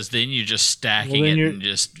 Because then you're just stacking it and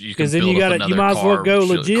you can build up another you might as well go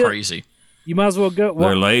legit. Crazy. You might as well go.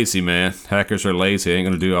 They're lazy, man. Hackers are lazy. They ain't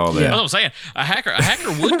going to do all that. Yeah. That's what I'm saying. A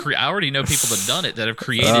hacker would create. I already know people that have done it that have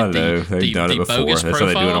created the bogus That's profile how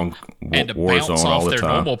they do it on and to Warzone bounce all off the their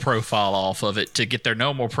time. normal profile off of it to get their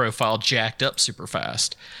normal profile jacked up super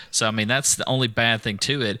fast. So, I mean, that's the only bad thing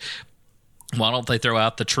to it. Why don't they throw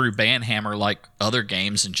out the true ban hammer like other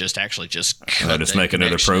games and just make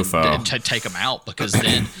another profile and take them out? Because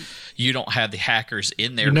then you don't have the hackers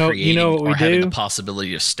in there creating or having the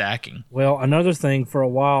possibility of stacking. Well, another thing for a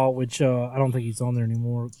while, which I don't think he's on there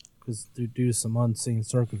anymore because due to some unseen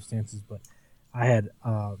circumstances, but I had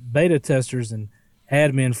beta testers and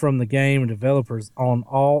admin from the game and developers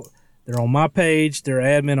they're on my page, they're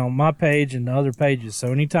admin on my page and the other pages.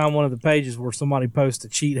 So anytime one of the pages where somebody posts a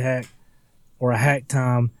cheat hack or a hack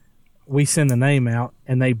time, we send the name out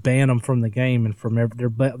and they ban them from the game and from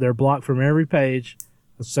they're blocked from every page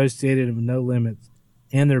associated with No Limits,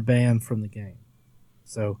 and they're banned from the game.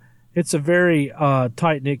 So it's a very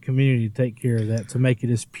tight-knit community to take care of that, to make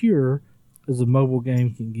it as pure as a mobile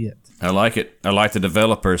game can get. I like it. I like the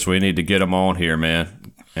developers. We need to get them on here,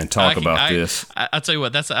 man, and talk about this. I'll tell you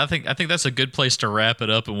what. I think that's a good place to wrap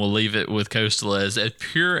it up, and we'll leave it with Coastal as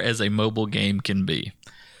pure as a mobile game can be.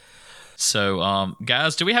 So,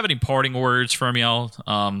 guys, do we have any parting words from y'all?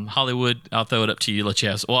 Hollywood, I'll throw it up to you. Let you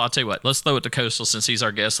have. Well, I'll tell you what. Let's throw it to Coastal since he's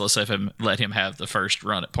our guest. Let's let him have the first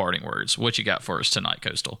run at parting words. What you got for us tonight,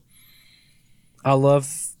 Coastal? I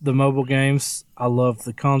love the mobile games. I love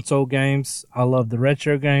the console games. I love the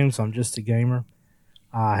retro games. I'm just a gamer.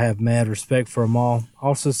 I have mad respect for them all.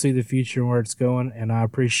 Also see the future and where it's going, and I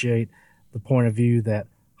appreciate the point of view that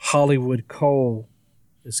Hollywood Cole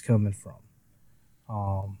is coming from.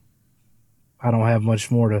 I don't have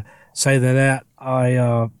much more to say than that.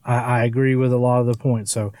 I agree with a lot of the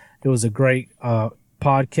points. So it was a great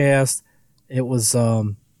podcast. It was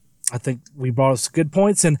I think we brought us good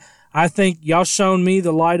points, and I think y'all shown me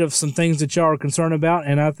the light of some things that y'all are concerned about,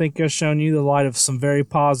 and I think I've shown you the light of some very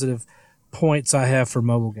positive points I have for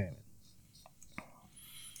mobile gaming.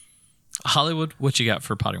 Hollywood, what you got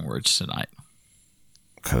for parting words tonight?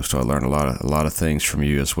 Coastal, I learned a lot of things from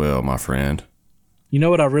you as well, my friend. You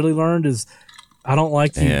know what I really learned is I don't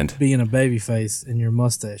like you being a baby face and your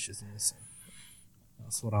mustache is missing.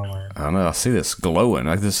 That's what I learned. I know. I see this glowing.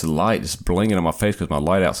 Like this light just blinging on my face because my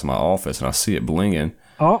light out's in my office, and I see it blinging.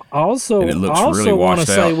 Also, and it looks also really washed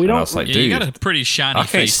out. We don't, I was like, dude, you got a pretty shiny face.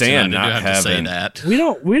 I can't stand tonight. not having that. We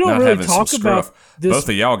don't really talk about this. Both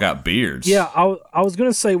of y'all got beards. Yeah, I was going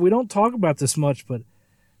to say we don't talk about this much, but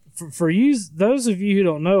for you, those of you who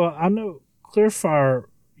don't know, I know Clearfire,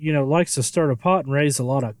 likes to stir the pot and raise a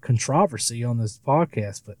lot of controversy on this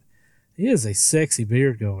podcast, but he has a sexy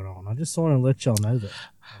beard going on. I just want to let y'all know that.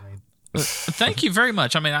 Thank you very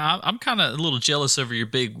much. I mean, I'm kind of a little jealous over your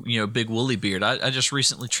big woolly beard. I just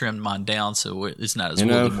recently trimmed mine down, so it's not as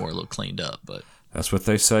woolly, more a little cleaned up. But that's what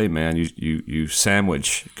they say, man. You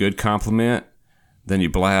sandwich good compliment, then you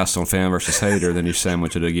blast on fan versus hater, then you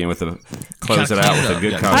sandwich it again with close it out with a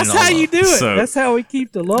good compliment. That's how you do it. So, that's how we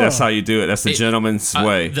keep the love. That's how you do it. That's the gentleman's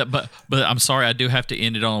way. But I'm sorry, I do have to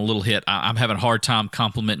end it on a little hit. I'm having a hard time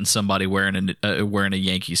complimenting somebody wearing a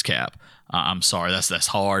Yankees cap. I'm sorry, that's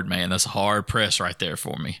hard, man. That's a hard press right there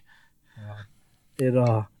for me.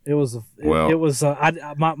 My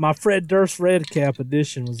Fred Durst red cap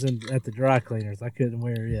edition was at the dry cleaners. I couldn't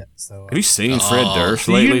wear it. So have you seen Fred Durst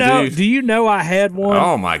lately, dude? Do you know I had one?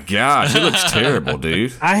 Oh my gosh, he looks terrible,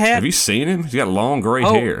 dude. Have you seen him? He's got long gray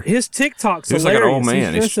hair. His TikTok's hilarious. Like an old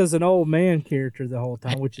man. He's dressed as an old man character the whole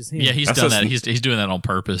time, which is him. Yeah, he's done that. He's doing that on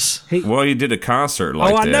purpose. He did a concert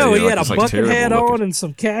like that. Oh, I know. He had a bucket hat on and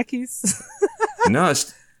some khakis. No,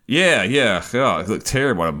 it's. Yeah. Oh, it looked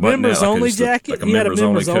terrible. A members only jacket. Like a members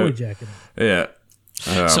only jacket. Yeah.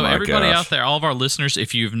 Oh, so everybody out there, all of our listeners,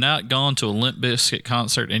 if you've not gone to a Limp Bizkit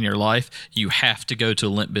concert in your life, you have to go to a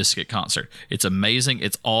Limp Bizkit concert. It's amazing.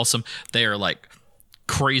 It's awesome. They are like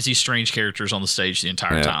crazy, strange characters on the stage the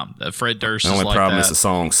entire time. Fred Durst is like that. The only problem is the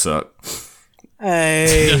songs suck.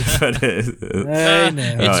 Hey, now.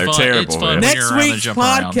 It's terrible. It's fun next week's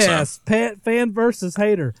podcast, fan versus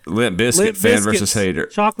hater. Limp Bizkit, fan versus hater.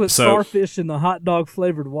 Chocolate Starfish and the hot dog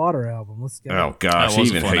flavored water album. Let's go. Oh gosh, he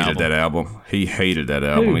even hated that album. He hated that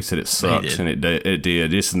album. He said it sucks, and it did.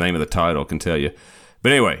 Just the name of the title can tell you.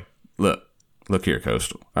 But anyway, look here,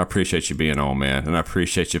 Coastal. I appreciate you being on, man, and I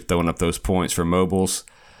appreciate you throwing up those points for mobiles.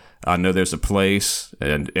 I know there's a place,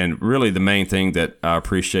 and really the main thing that I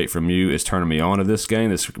appreciate from you is turning me on to this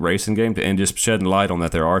game, this racing game, and just shedding light on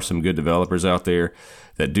that there are some good developers out there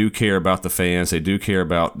that do care about the fans. They do care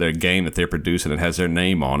about their game that they're producing. It has their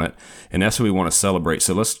name on it, and that's what we want to celebrate.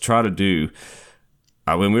 So let's try to do.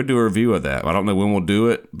 When we'll do a review of that, I don't know when we'll do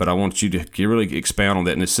it, but I want you to really expound on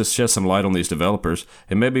that and just shed some light on these developers,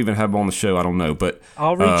 and maybe even have them on the show. I don't know, but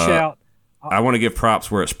I'll reach out. I want to give props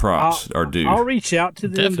where it's props are due. I'll reach out to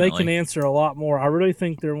them. Definitely. They can answer a lot more. I really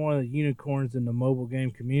think they're one of the unicorns in the mobile game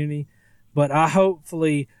community. But I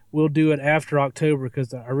hopefully will do it after October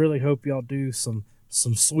because I really hope y'all do some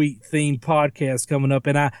sweet themed podcasts coming up.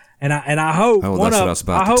 And I hope one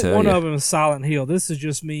of them is Silent Hill. This is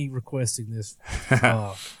just me requesting this.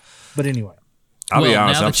 But anyway. I'll be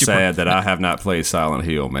honest, I'm sad that I have not played Silent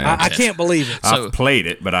Hill, man. I can't believe it. I've played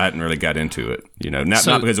it, but I hadn't really got into it.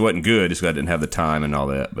 Not because it wasn't good, just because I didn't have the time and all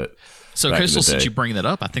that. But so, Coastal, since you bring that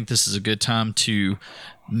up, I think this is a good time to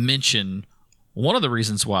mention one of the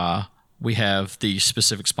reasons why we have the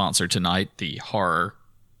specific sponsor tonight, the Horror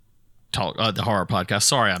Talk, the Horror Podcast.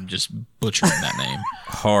 Sorry, I'm just butchering that name.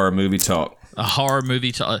 Horror Movie Talk. A Horror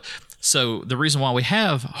Movie Talk. So the reason why we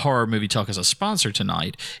have Horror Movie Talk as a sponsor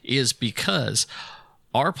tonight is because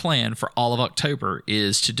our plan for all of October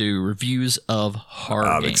is to do reviews of horror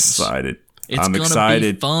games. I'm excited. It's going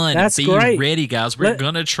to be fun. That's be great. Ready, guys. We're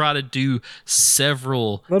going to try to do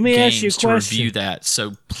several games to review that.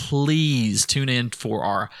 So please tune in for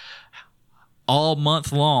our all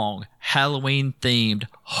month long Halloween-themed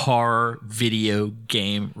horror video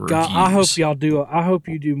game reviews. God, I hope y'all do. I hope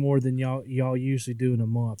you do more than y'all usually do in a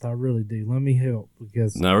month. I really do. Let me help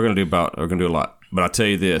because we're gonna do a lot. But I'll tell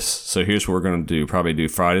you this. So here's what we're gonna do. Probably do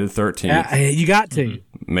Friday the 13th. You got to.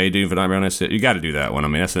 May do for Nightmare on Elm Street. You got to do that one. I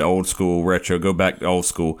mean, that's an old school retro. Go back to old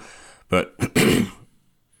school. But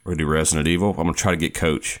we're going to do Resident Evil. I'm going to try to get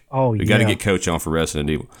Coach. Oh, we got to get Coach on for Resident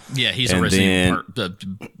Evil. Yeah, he's a Resident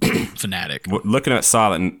Evil fanatic. Looking at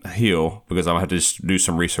Silent Hill, because I'm going to have to just do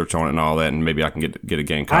some research on it and all that, and maybe I can get a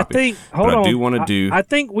game copy. I do want to do... I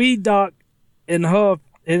think Weed Doc and Huff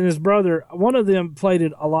and his brother, one of them played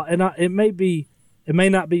it a lot, and it may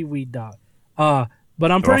not be Weed Doc.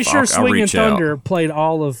 But I'm pretty sure Swinging Thunder played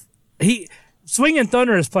all of... Swinging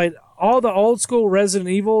Thunder has played all the old school Resident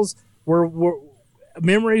Evils were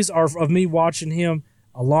memories are of me watching him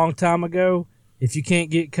a long time ago. If you can't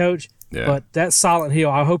get Coach, but that's Silent Hill.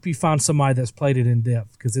 I hope you find somebody that's played it in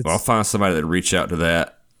depth because it's. I'll find somebody that reach out to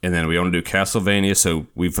that, and then we want to do Castlevania. So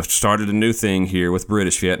we've started a new thing here with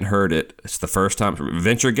British. If you hadn't heard it, it's the first time.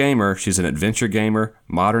 Adventure gamer. She's an adventure gamer,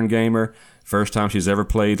 modern gamer. First time she's ever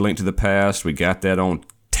played Link to the Past. We got that on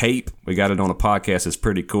tape. We got it on a podcast. It's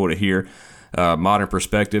pretty cool to hear. Modern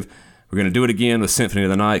perspective. We're going to do it again with Symphony of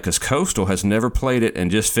the Night because Coastal has never played it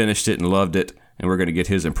and just finished it and loved it, and we're going to get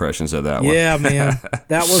his impressions of that one. Yeah, man.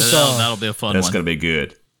 That was... that'll be a fun one. That's going to be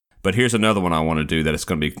good. But here's another one I want to do that it's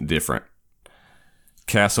going to be different.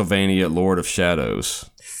 Castlevania Lord of Shadows.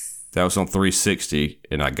 That was on 360,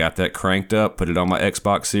 and I got that cranked up, put it on my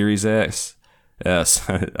Xbox Series S.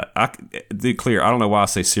 Be clear, I don't know why I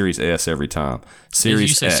say Series S every time. Series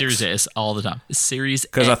you say X. Series S all the time. Series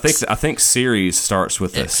Because X. I think Series starts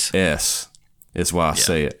with X. a S, is why I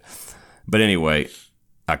say it. But anyway,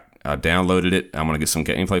 I downloaded it. I'm going to get some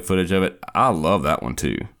gameplay footage of it. I love that one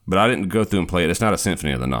too. But I didn't go through and play it. It's not a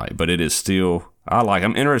Symphony of the Night, but it is still,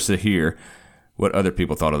 I'm interested to hear what other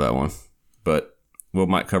people thought of that one. But we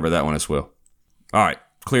might cover that one as well. All right.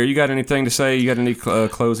 Clear, you got anything to say? You got any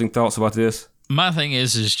closing thoughts about this? My thing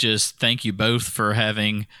is just thank you both for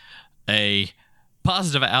having a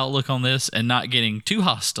positive outlook on this and not getting too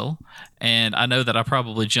hostile. And I know that I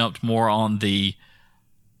probably jumped more on the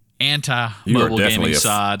anti-mobile gaming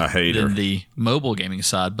side than the mobile gaming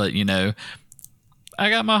side. But, I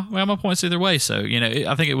got my points either way. So,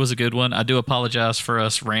 I think it was a good one. I do apologize for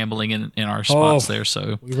us rambling in our spots there.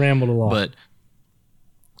 So we rambled a lot. But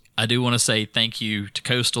I do want to say thank you to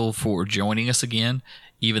Coastal for joining us again,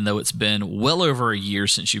 even though it's been well over a year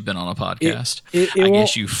since you've been on a podcast. I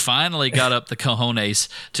guess you finally got up the cojones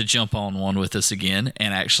to jump on one with us again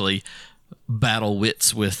and actually battle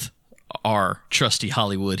wits with our trusty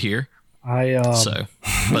Hollywood here.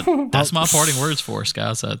 But that's my parting words for us,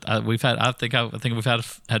 guys. I think we've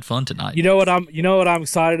had fun tonight. You know what I'm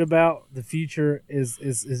excited about? The future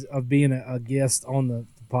is of being a guest on the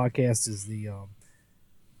podcast is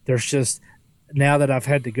there's just, now that I've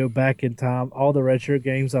had to go back in time, all the retro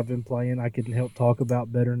games I've been playing, I can help talk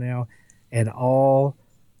about better now, and all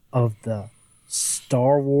of the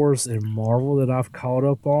Star Wars and Marvel that I've caught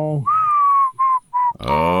up on.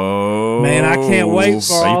 Oh man, I can't wait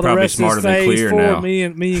for all the rest of this phase four. Now. Me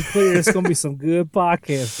and Clear, it's gonna be some good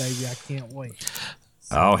podcasts, baby. I can't wait.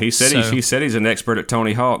 He said he's an expert at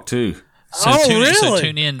Tony Hawk too. So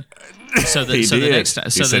tune in. So the next time,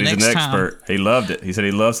 he's an expert. He loved it. He said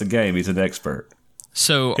he loves the game. He's an expert.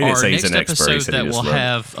 So our next episode that will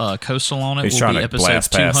have Coastal on it will be episode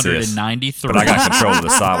 293. But I got control of the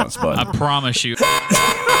silence button. I promise you.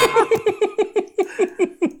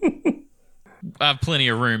 I have plenty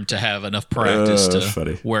of room to have enough practice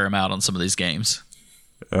to wear him out on some of these games.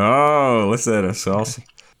 Oh, what's that? That's awesome.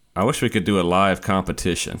 I wish we could do a live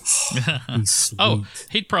competition. Oh,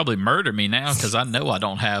 he'd probably murder me now because I know I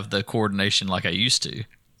don't have the coordination like I used to.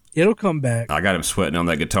 It'll come back. I got him sweating on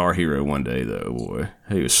that Guitar Hero one day, though, boy.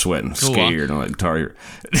 He was sweating, scared on that Guitar Hero.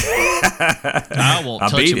 I won't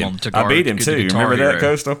touch him on the Guitar Hero. I beat him, too. You remember that,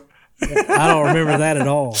 Coastal? I don't remember that at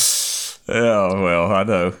all. Oh, well, I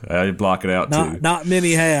know. I block it out, too. Not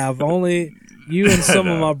many have. Only you and some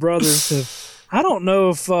of my brothers have. I don't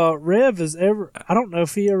know if Rev has ever. I don't know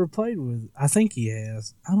if he ever played with. I think he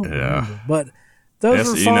has. I don't remember. But those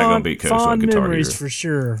are fond memories for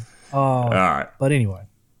sure. All right. But anyway,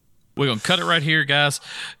 we're gonna cut it right here, guys.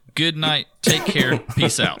 Good night. Take care.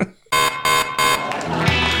 Peace out.